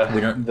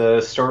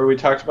the story we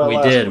talked about.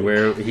 Last week.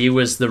 Where he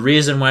was the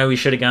reason why we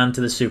should have gone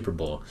to the Super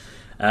Bowl.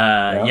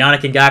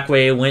 Yannick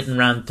Ngakoue went in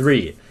round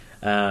 3.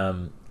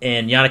 And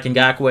Yannick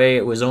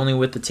Ngakoue was only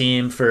with the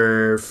team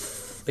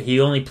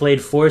he only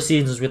played 4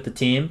 seasons with the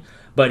team,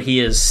 but he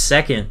is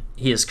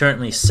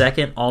currently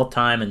second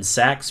all-time in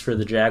sacks for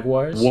the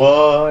Jaguars.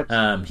 What?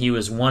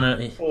 He's one of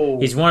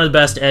the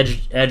best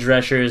edge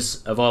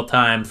rushers of all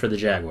time for the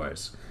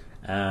Jaguars.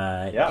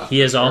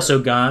 He is also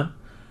gone.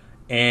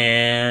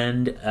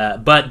 And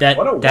but that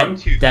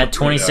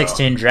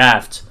 2016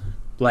 draft,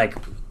 like,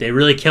 they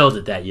really killed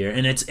it that year,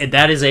 and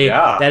that is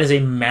a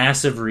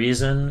massive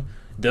reason.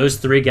 Those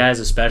 3 guys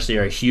especially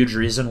are a huge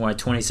reason why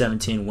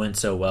 2017 went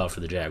so well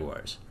for the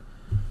Jaguars.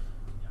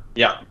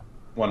 Yeah,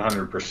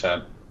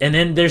 100%. And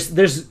then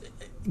there's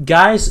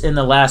guys in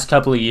the last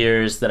couple of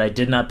years that I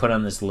did not put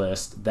on this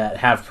list that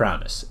have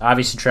promise.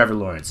 Obviously, Trevor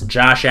Lawrence,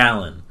 Josh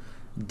Allen,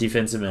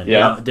 defensive end.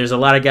 Yeah. There's a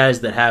lot of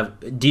guys that have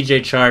DJ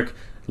Chark,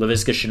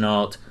 Laviska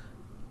Shenault.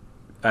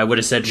 I would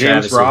have said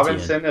James Travis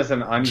Robinson as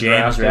an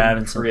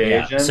undrafted free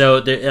agent. Yeah.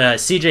 So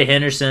C.J.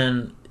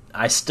 Henderson,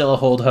 I still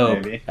hold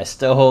hope. Maybe.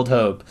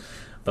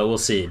 But we'll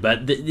see. But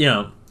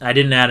I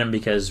didn't add him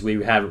because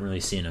we haven't really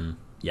seen him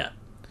yet.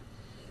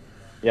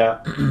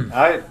 Yeah,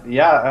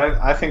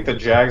 I think the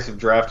Jags have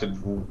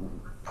drafted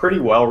pretty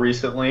well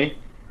recently.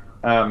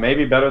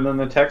 Maybe better than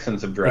the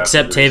Texans have drafted.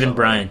 Except recently. Taven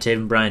Bryan.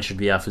 Taven Bryan should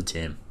be off the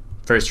team.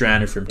 First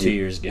rounder from 2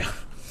 years ago.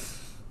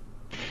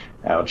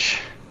 Ouch.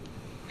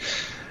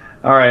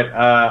 All right,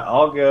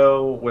 I'll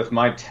go with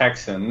my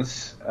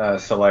Texans.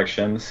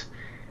 selections.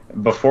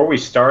 Before we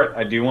start,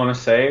 I do want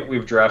to say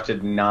we've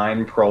drafted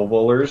 9 Pro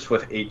Bowlers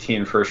with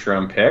 18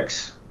 first-round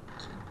picks.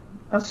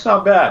 That's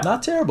not bad.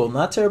 Not terrible.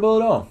 Not terrible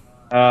at all.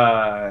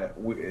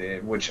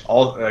 Which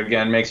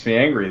again makes me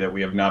angry that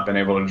we have not been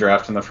able to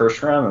draft in the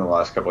first round in the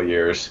last couple of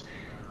years.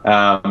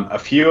 A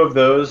few of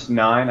those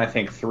 9, I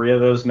think 3 of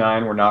those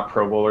 9 were not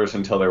Pro Bowlers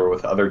until they were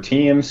with other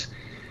teams.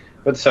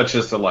 But such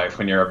is the life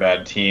when you're a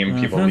bad team.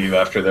 People leave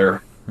after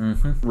their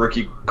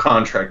rookie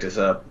contract is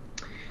up.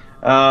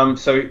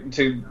 So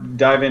to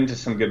dive into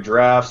some good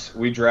drafts,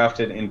 we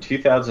drafted in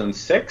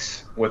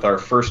 2006 with our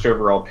first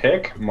overall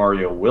pick,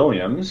 Mario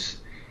Williams,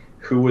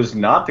 who was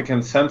not the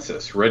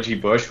consensus. Reggie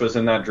Bush was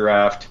in that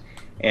draft,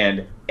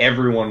 and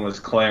everyone was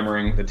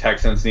clamoring the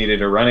Texans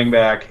needed a running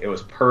back. It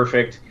was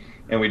perfect,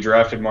 and we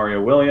drafted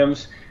Mario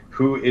Williams,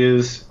 who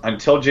is,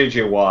 until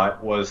J.J.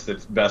 Watt, was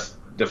the best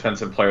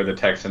defensive player the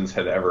Texans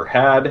had ever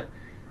had.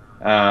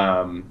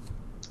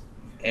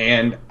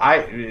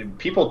 And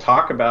people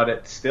talk about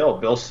it still.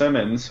 Bill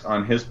Simmons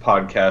on his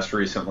podcast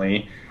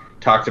recently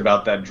talked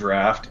about that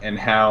draft and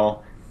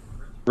how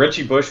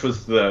Reggie Bush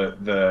was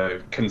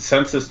the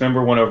consensus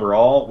number 1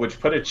 overall, which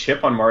put a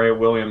chip on Mario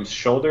Williams'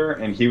 shoulder,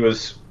 and he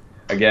was,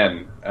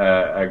 again,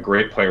 a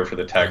great player for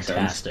the Texans.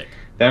 Fantastic.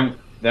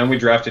 Then we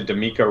drafted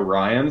D'Amico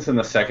Ryans in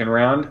the second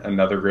round,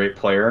 another great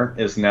player,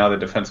 is now the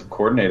defensive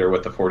coordinator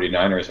with the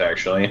 49ers,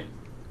 actually.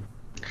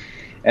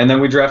 And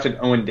then we drafted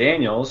Owen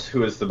Daniels,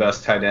 who is the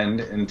best tight end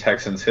in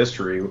Texans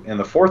history, in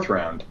the 4th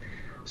round.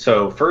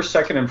 So first,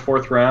 second, and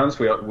 4th rounds,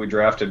 we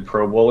drafted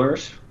Pro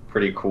Bowlers.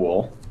 Pretty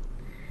cool.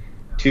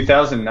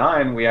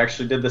 2009, we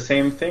actually did the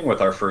same thing with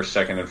our first,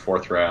 second, and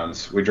 4th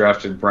rounds. We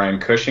drafted Brian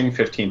Cushing,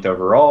 15th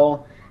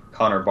overall,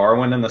 Connor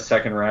Barwin in the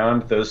 2nd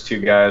round. Those 2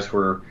 guys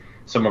were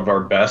some of our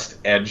best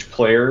edge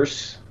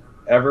players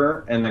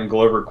ever. And then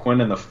Glover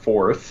Quinn in the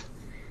 4th,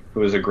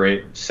 who was a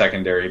great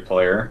secondary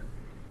player.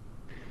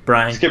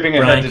 Brian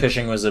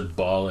Cushing was a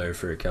baller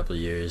for a couple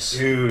of years.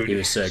 Dude, he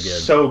was so good.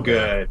 So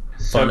good. Yeah.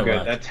 So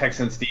good. That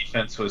Texans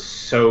defense was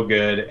so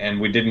good, and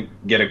we didn't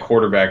get a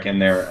quarterback in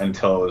there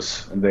until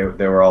they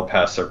were all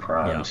past their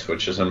primes,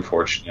 which is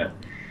unfortunate.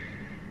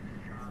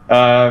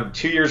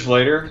 2 years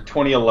later,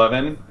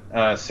 2011,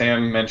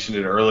 Sam mentioned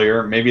it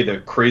earlier, maybe the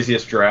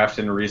craziest draft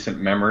in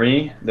recent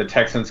memory. The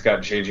Texans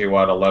got J.J.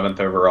 Watt 11th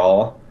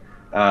overall.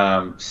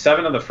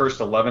 7 of the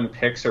first 11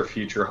 picks are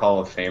future Hall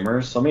of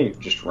Famers. Let me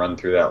just run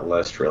through that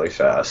list really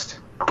fast.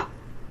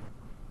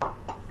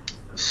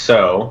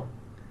 So,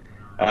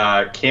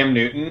 Cam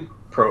Newton,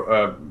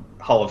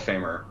 Hall of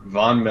Famer.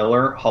 Von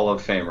Miller, Hall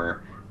of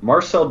Famer.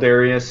 Marcel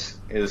Darius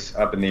is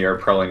up in the air,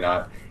 probably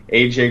not.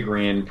 A.J.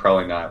 Green,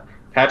 probably not.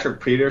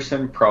 Patrick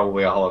Peterson,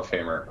 probably a Hall of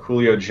Famer.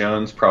 Julio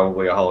Jones,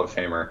 probably a Hall of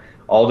Famer.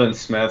 Aldon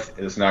Smith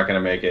is not going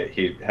to make it.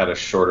 He had a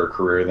shorter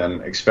career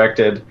than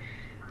expected.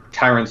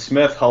 Tyron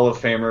Smith, Hall of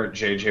Famer.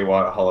 J.J.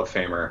 Watt, Hall of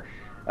Famer.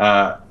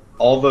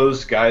 All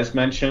those guys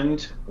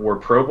mentioned were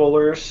Pro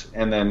Bowlers,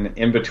 and then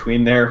in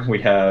between there we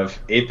have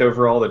 8th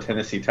overall, the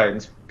Tennessee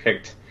Titans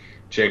picked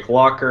Jake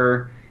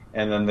Locker,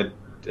 and then the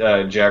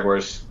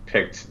Jaguars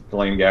picked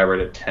Blaine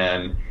Gabbert at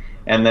 10.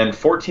 And then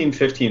 14,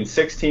 15,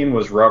 16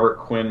 was Robert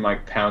Quinn,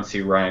 Mike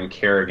Pouncey, Ryan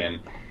Kerrigan.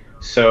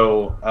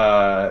 So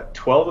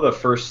 12 of the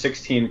first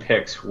 16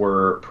 picks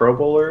were Pro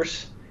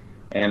Bowlers.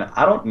 And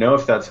I don't know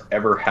if that's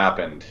ever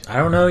happened. I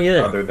don't know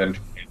either. Other than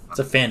it's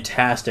a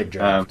fantastic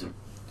draft.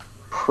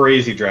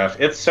 Crazy draft.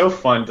 It's so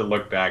fun to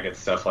look back at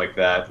stuff like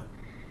that.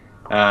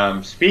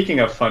 Speaking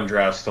of fun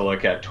drafts to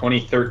look at,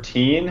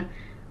 2013,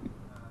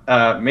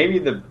 maybe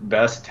the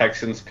best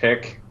Texans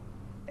pick,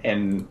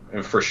 and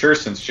for sure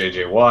since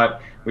J.J.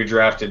 Watt, we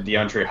drafted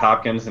DeAndre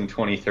Hopkins in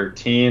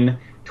 2013,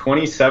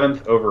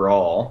 27th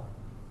overall.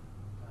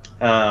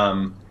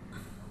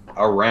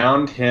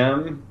 Around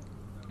him,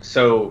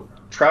 so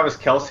Travis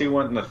Kelce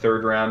went in the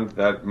 3rd round.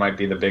 That might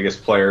be the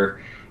biggest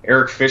player.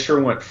 Eric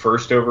Fisher went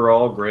 1st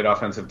overall, great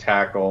offensive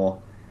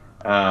tackle.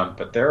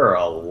 But there are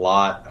a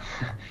lot.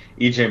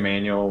 E.J.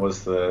 Manuel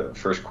was the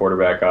first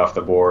quarterback off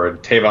the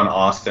board. Tavon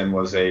Austin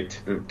was a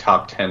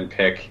top 10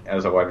 pick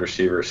as a wide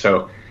receiver.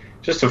 So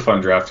just a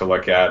fun draft to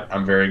look at.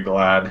 I'm very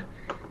glad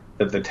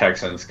that the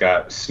Texans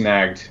got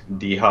snagged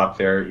D-Hop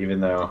there, even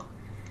though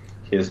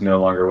he is no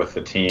longer with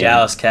the team.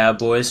 Dallas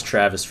Cowboys,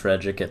 Travis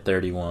Frederick at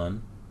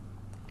 31.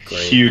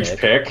 Huge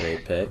pick.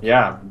 Great pick.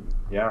 Yeah.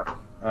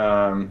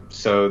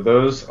 So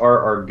those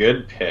are our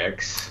good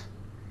picks.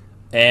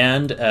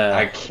 And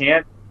I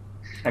can't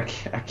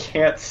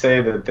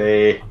say that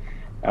they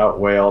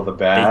outweigh all the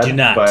bad. They do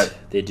not. But,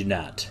 they do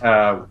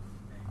not.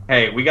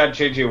 Hey, we got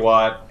J.J.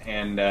 Watt,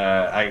 and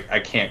I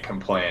can't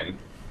complain.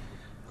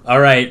 All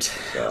right,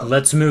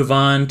 Let's move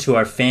on to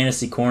our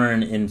fantasy corner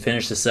and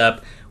finish this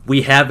up.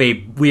 We have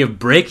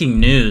breaking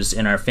news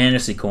in our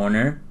fantasy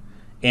corner.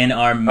 In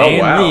our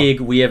main league,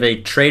 we have a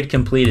trade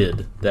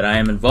completed that I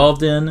am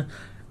involved in.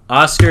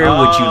 Oscar,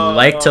 would you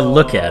like to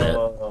look at it?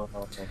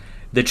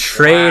 The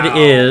trade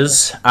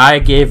is I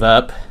gave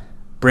up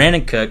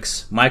Brandon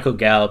Cooks, Michael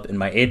Gallup, and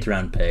my 8th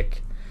round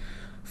pick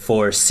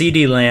for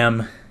CeeDee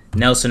Lamb,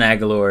 Nelson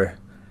Aguilar,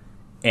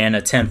 and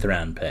a 10th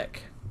round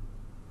pick.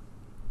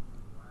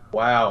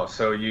 Wow.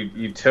 So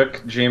you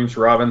took James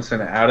Robinson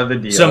out of the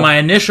deal. So my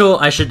initial,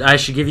 I should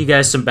give you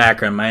guys some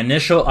background. My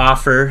initial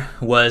offer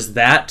was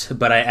that,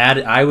 but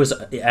I was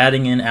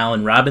adding in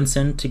Allen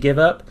Robinson to give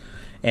up,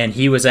 and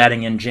he was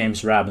adding in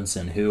James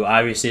Robinson, who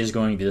obviously is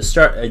going to be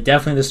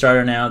definitely the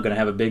starter now. Going to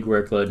have a big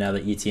workload now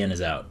that ETN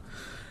is out.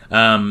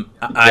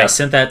 I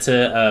sent that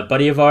to a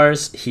buddy of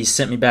ours. He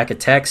sent me back a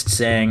text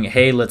saying,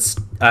 "Hey,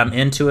 I'm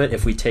into it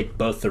if we take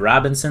both the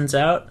Robinsons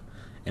out,"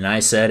 and I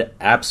said,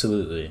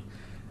 "Absolutely."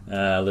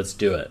 Let's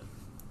do it.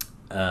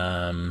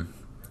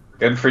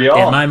 Good for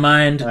y'all. In my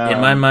mind,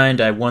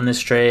 I won this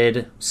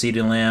trade.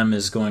 CeeDee Lamb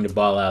is going to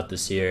ball out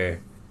this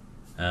year.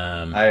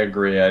 I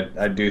agree.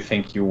 I do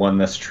think you won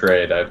this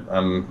trade.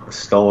 I'm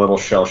still a little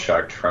shell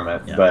shocked from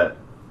it, but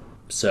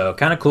so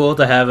kind of cool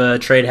to have a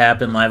trade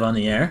happen live on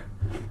the air.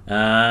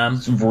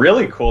 It's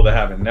really cool to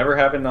have it. Never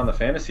happened on the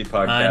fantasy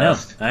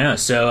podcast. I know.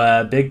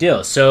 So big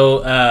deal.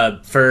 So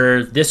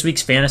for this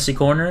week's fantasy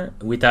corner,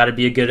 we thought it'd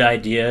be a good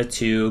idea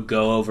to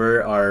go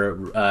over our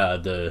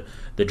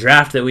the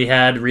draft that we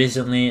had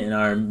recently in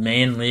our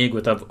main league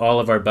with all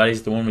of our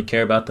buddies, the one we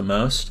care about the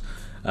most.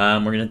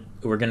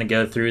 We're gonna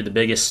go through the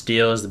biggest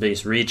steals, the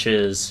biggest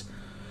reaches,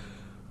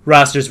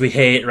 rosters we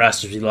hate,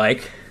 rosters we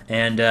like,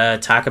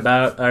 and talk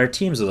about our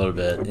teams a little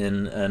bit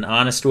in an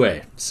honest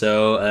way.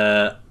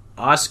 So.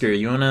 Oscar,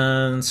 you want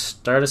to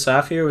start us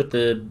off here with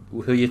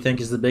who you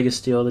think is the biggest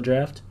steal of the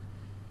draft?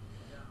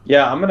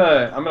 Yeah, I'm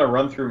gonna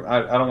run through.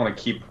 I don't want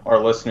to keep our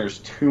listeners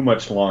too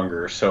much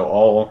longer, so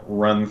I'll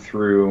run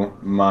through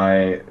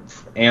my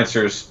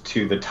answers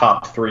to the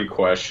top 3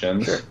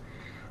 questions. Sure.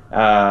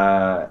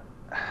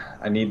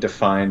 I need to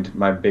find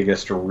my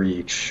biggest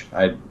reach.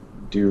 I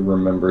do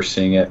remember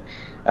seeing it.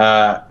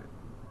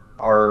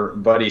 Our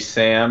buddy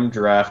Sam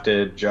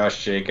drafted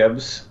Josh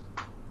Jacobs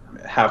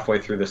halfway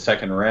through the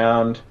second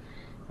round,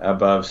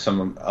 above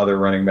some other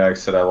running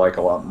backs that I like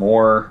a lot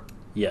more.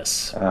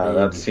 Yes.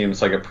 That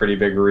seems like a pretty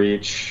big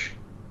reach.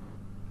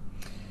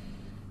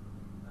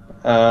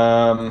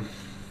 All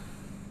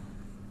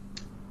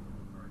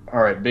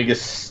right,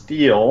 biggest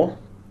steal.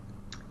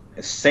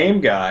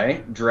 Same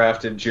guy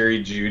drafted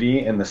Jerry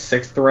Jeudy in the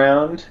 6th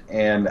round,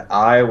 and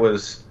I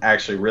was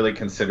actually really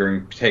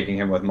considering taking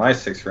him with my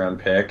 6th round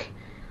pick,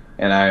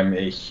 and I'm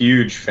a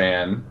huge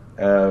fan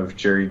of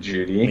Jerry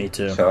Jeudy. Me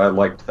too. So I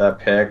liked that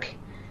pick.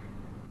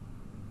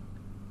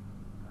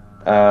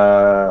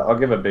 I'll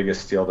give a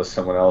biggest steal to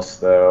someone else,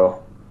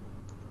 though.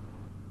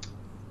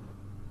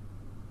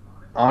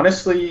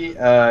 Honestly,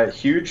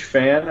 huge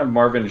fan of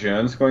Marvin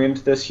Jones going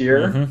into this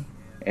year. Mm-hmm.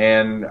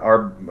 And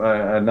our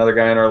another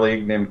guy in our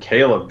league named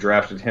Caleb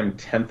drafted him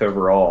 10th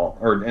overall,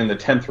 or in the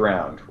 10th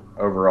round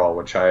overall,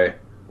 which I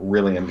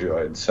really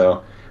enjoyed.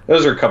 So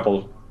those are a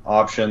couple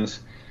options.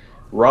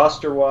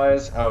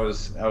 Roster-wise, I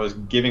was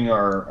giving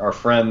our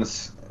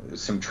friends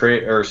some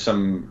trade or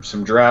some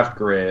draft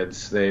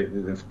grades.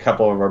 A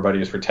couple of our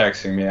buddies were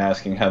texting me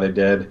asking how they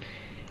did,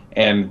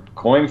 and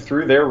going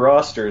through their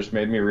rosters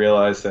made me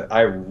realize that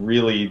I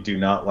really do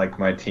not like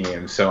my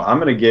team. So I'm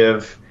going to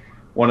give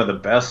one of the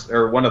best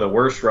or one of the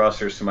worst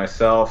rosters to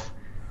myself.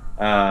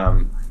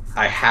 I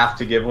have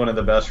to give one of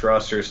the best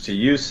rosters to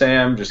you,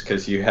 Sam, just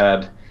because you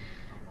had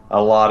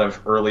a lot of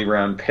early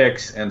round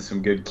picks and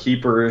some good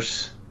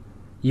keepers.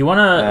 You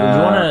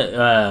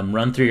wanna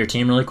run through your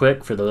team really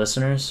quick for the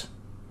listeners?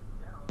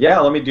 Yeah,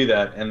 let me do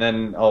that, and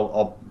then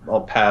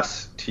I'll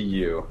pass to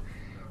you.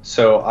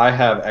 So I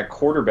have at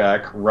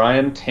quarterback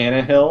Ryan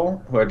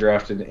Tannehill, who I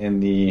drafted in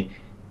the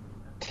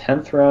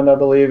 10th round, I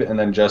believe, and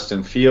then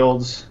Justin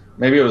Fields.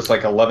 Maybe it was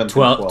like 11th,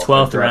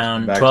 12th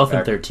round, 12th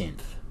and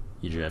 13th.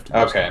 You drafted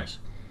those guys.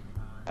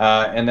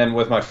 And then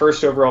with my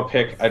first overall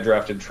pick, I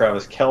drafted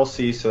Travis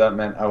Kelce, so that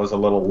meant I was a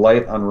little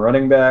light on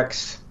running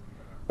backs,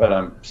 but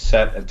I'm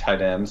set at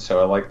tight end,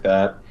 so I like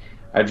that.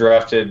 I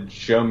drafted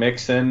Joe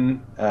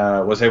Mixon,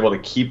 was able to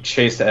keep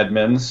Chase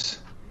Edmonds,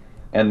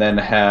 and then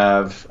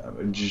have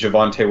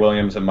Javonte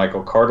Williams and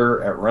Michael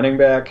Carter at running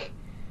back.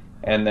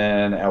 And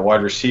then at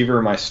wide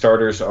receiver, my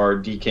starters are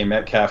DK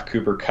Metcalf,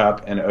 Cooper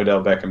Kupp, and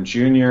Odell Beckham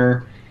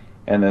Jr.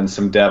 And then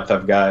some depth,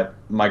 I've got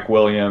Mike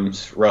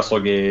Williams, Russell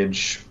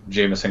Gage,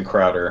 Jamison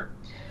Crowder.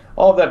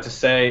 All of that to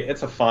say,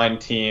 it's a fine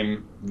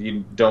team.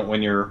 You don't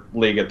win your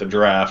league at the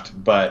draft,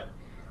 but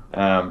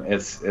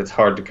it's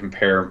hard to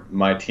compare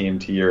my team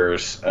to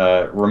yours.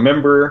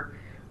 Remember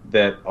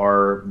that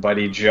our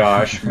buddy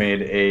Josh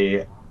made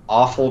a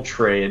awful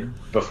trade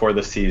before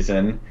the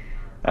season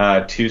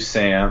to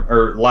Sam,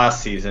 or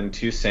last season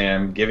to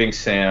Sam, giving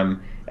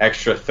Sam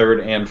extra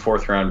 3rd and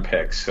 4th round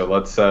picks. So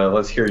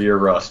let's hear your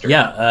roster.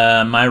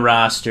 Yeah, my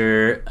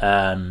roster.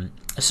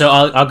 So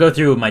I'll go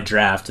through my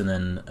draft and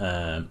then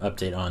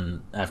update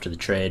on after the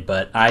trade.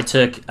 But I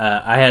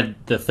had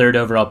the 3rd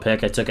overall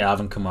pick. I took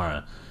Alvin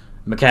Kamara.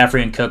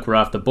 McCaffrey and Cook were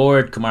off the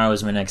board. Kamara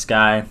was my next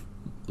guy.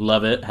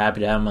 Love it. Happy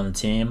to have him on the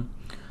team.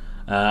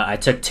 I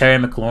took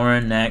Terry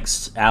McLaurin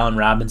next. Allen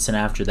Robinson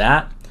after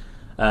that.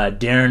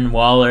 Darren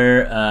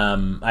Waller,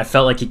 I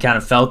felt like he kind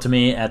of fell to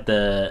me in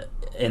the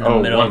middle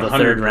 100%. Of the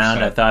 3rd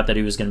round. I thought that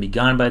he was going to be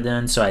gone by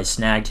then, so I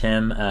snagged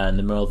him in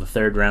the middle of the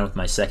 3rd round with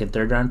my second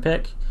 3rd round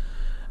pick.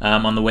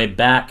 On the way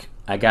back,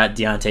 I got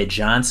Deontay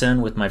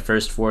Johnson with my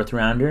first fourth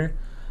rounder,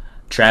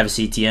 Travis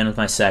Etienne with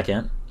my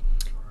second.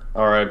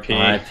 R.I.P.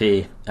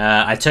 R.I.P.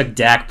 I took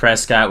Dak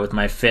Prescott with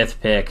my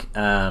fifth pick,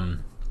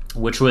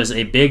 which was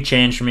a big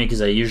change for me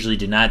because I usually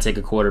do not take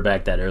a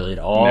quarterback that early at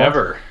all.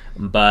 Never.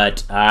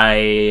 But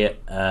I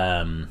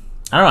don't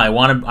know. I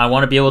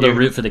want to be able to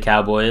root for the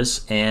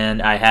Cowboys,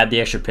 and I had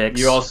the extra picks.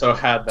 You also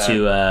had that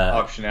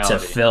optionality to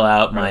fill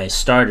out my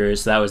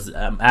starters. That was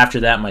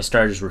after that, my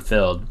starters were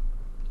filled.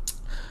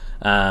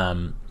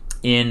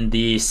 In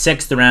the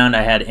sixth round,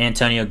 I had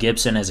Antonio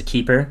Gibson as a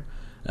keeper,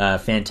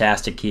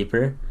 fantastic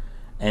keeper.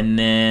 And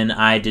then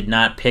I did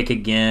not pick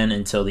again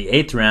until the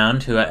eighth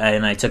round,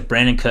 and I took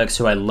Brandon Cooks,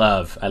 who I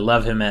love. I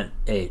love him in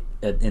the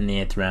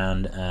eighth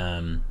round.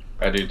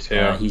 I do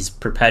too. He's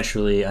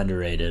perpetually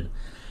underrated.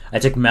 I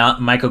took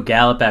Michael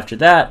Gallup after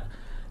that,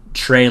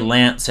 Trey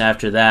Lance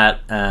after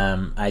that.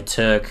 I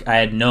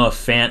had Noah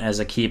Fant as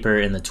a keeper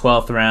in the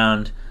 12th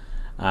round.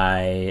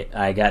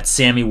 I got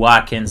Sammy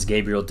Watkins,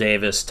 Gabriel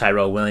Davis,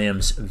 Tyrell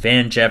Williams,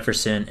 Van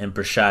Jefferson, and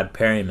Brashad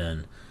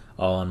Perryman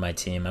all on my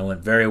team. I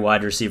went very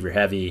wide receiver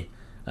heavy.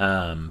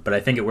 But I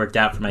think it worked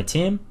out for my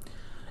team,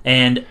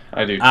 and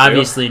I do too.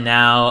 Obviously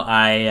now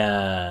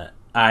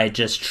I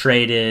just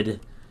traded.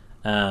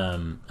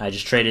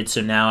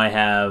 So now I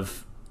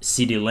have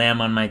CeeDee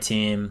Lamb on my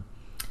team,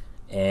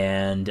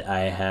 and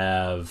I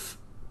have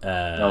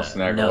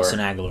Nelson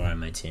Aguilar on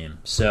my team.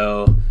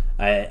 So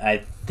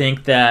I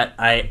think that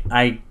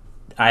I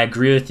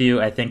agree with you.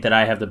 I think that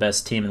I have the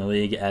best team in the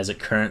league as it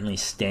currently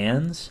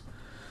stands.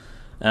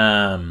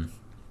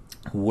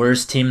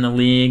 Worst team in the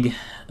league.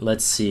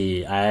 Let's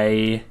see.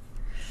 I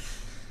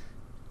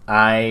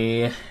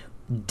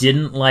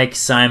didn't like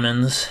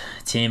Simon's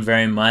team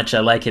very much. I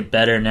like it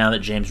better now that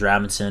James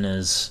Robinson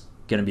is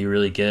going to be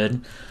really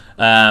good.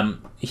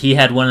 He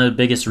had one of the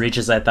biggest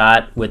reaches, I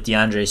thought, with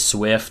DeAndre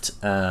Swift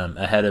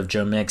ahead of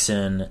Joe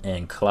Mixon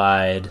and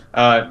Clyde.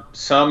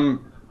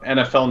 Some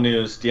NFL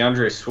news,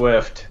 DeAndre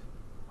Swift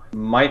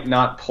might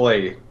not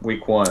play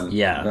week 1.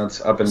 Yeah. That's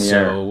up in the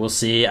air. So we'll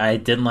see. I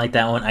didn't like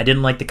that one. I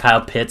didn't like the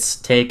Kyle Pitts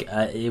take.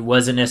 It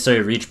wasn't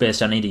necessarily a reach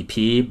based on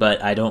ADP,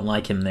 but I don't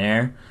like him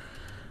there.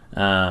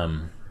 I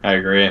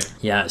agree.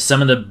 Yeah,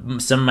 some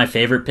of my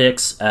favorite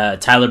picks,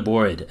 Tyler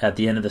Boyd at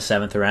the end of the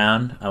 7th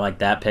round. I like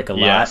that pick a lot.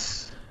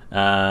 Yes,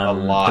 a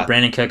lot. The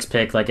Brandon Cooks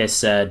pick, like I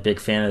said, big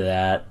fan of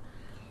that.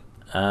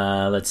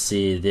 Let's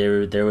see.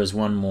 There was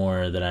one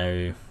more that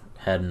I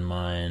had in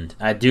mind.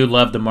 I do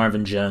love the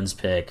Marvin Jones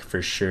pick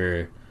for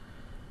sure.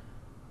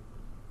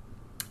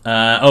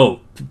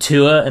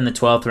 Tua in the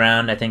 12th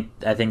round. I think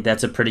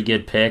that's a pretty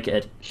good pick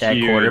at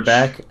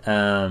quarterback.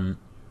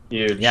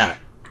 Huge. Yeah.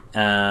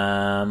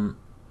 So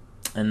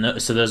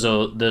those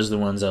are the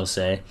ones I'll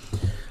say.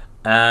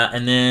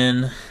 And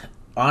then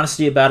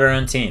honesty about our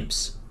own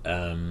teams.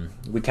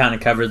 We kind of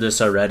covered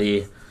this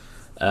already.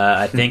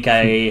 I think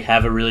I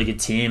have a really good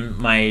team.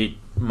 My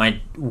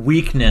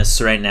weakness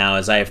right now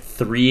is I have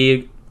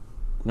 3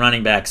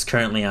 running backs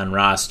currently on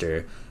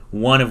roster,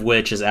 one of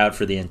which is out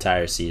for the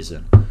entire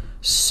season.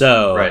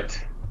 So right.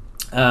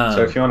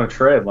 So if you want to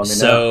trade, let me know.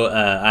 So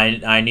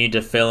I need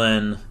to fill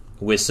in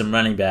with some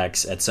running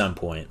backs at some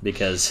point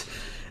because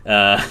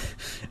I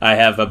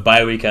have a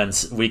bye week on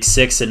week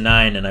 6 and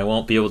 9, and I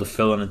won't be able to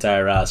fill an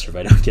entire roster if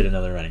I don't get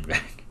another running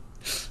back.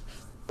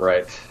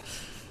 Right.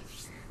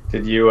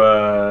 Did you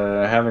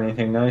have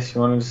anything nice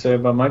you wanted to say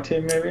about my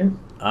team, maybe?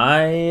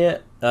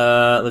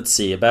 Let's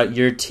see, about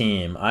your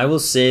team. I will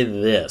say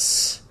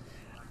this.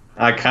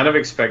 I kind of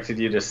expected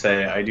you to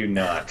say I do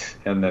not,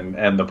 and then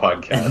end the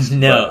podcast.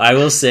 No, I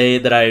will say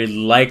that I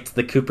liked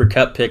the Cooper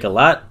Kupp pick a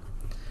lot.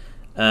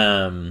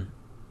 I'm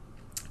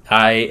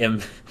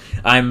in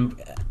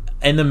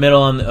the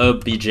middle on the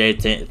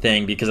OBJ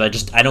thing because I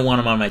don't want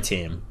him on my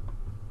team.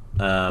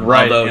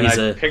 Right, and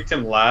I picked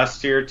him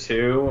last year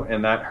too,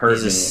 and that hurt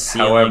me. He's a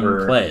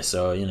ceiling play,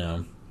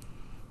 so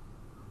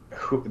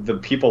the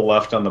people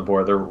left on the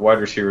board, the wide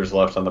receivers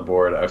left on the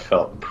board, I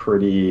felt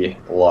pretty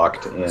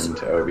locked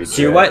into OBJ.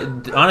 So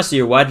honestly,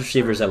 your wide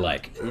receivers I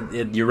like.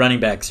 Your running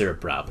backs are a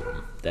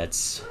problem.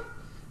 That's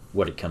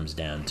what it comes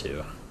down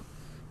to.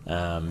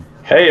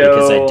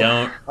 Because I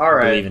don't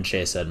believe in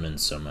Chase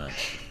Edmonds so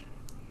much.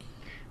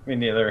 Me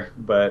neither,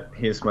 but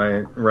he's my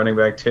running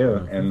back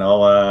too, and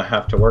I'll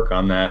have to work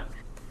on that.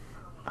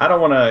 I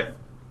don't want to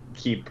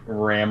keep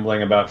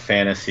rambling about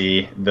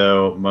fantasy,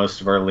 though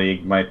most of our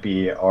league might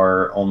be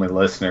our only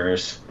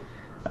listeners,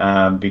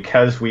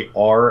 because we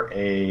are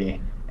a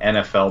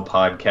NFL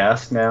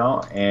podcast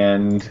now,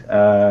 and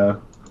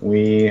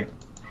we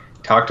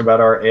talked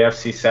about our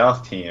AFC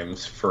South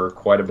teams for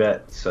quite a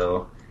bit.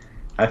 So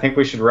I think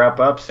we should wrap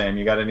up. Sam,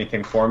 you got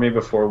anything for me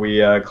before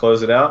we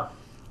close it out?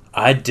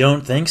 I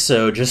don't think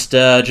so. Just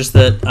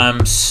that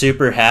I'm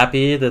super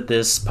happy that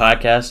this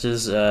podcast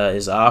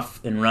is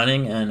off and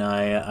running, and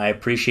I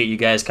appreciate you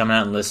guys coming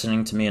out and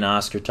listening to me and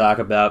Oscar talk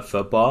about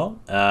football.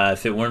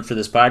 If it weren't for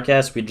this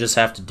podcast, we'd just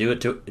have to do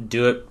it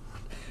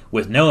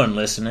with no one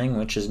listening,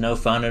 which is no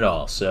fun at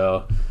all.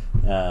 So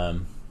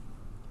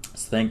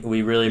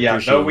We really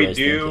appreciate no, we you guys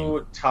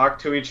do talk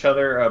to each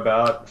other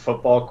about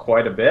football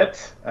quite a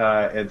bit.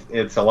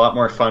 It's a lot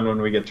more fun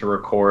when we get to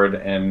record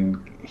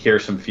and hear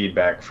some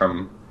feedback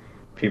from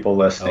people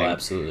listening. Oh,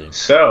 absolutely.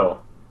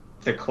 So,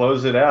 to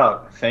close it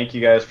out, thank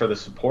you guys for the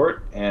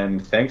support,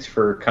 and thanks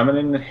for coming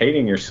in and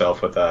hating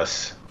yourself with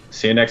us.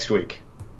 See you next week.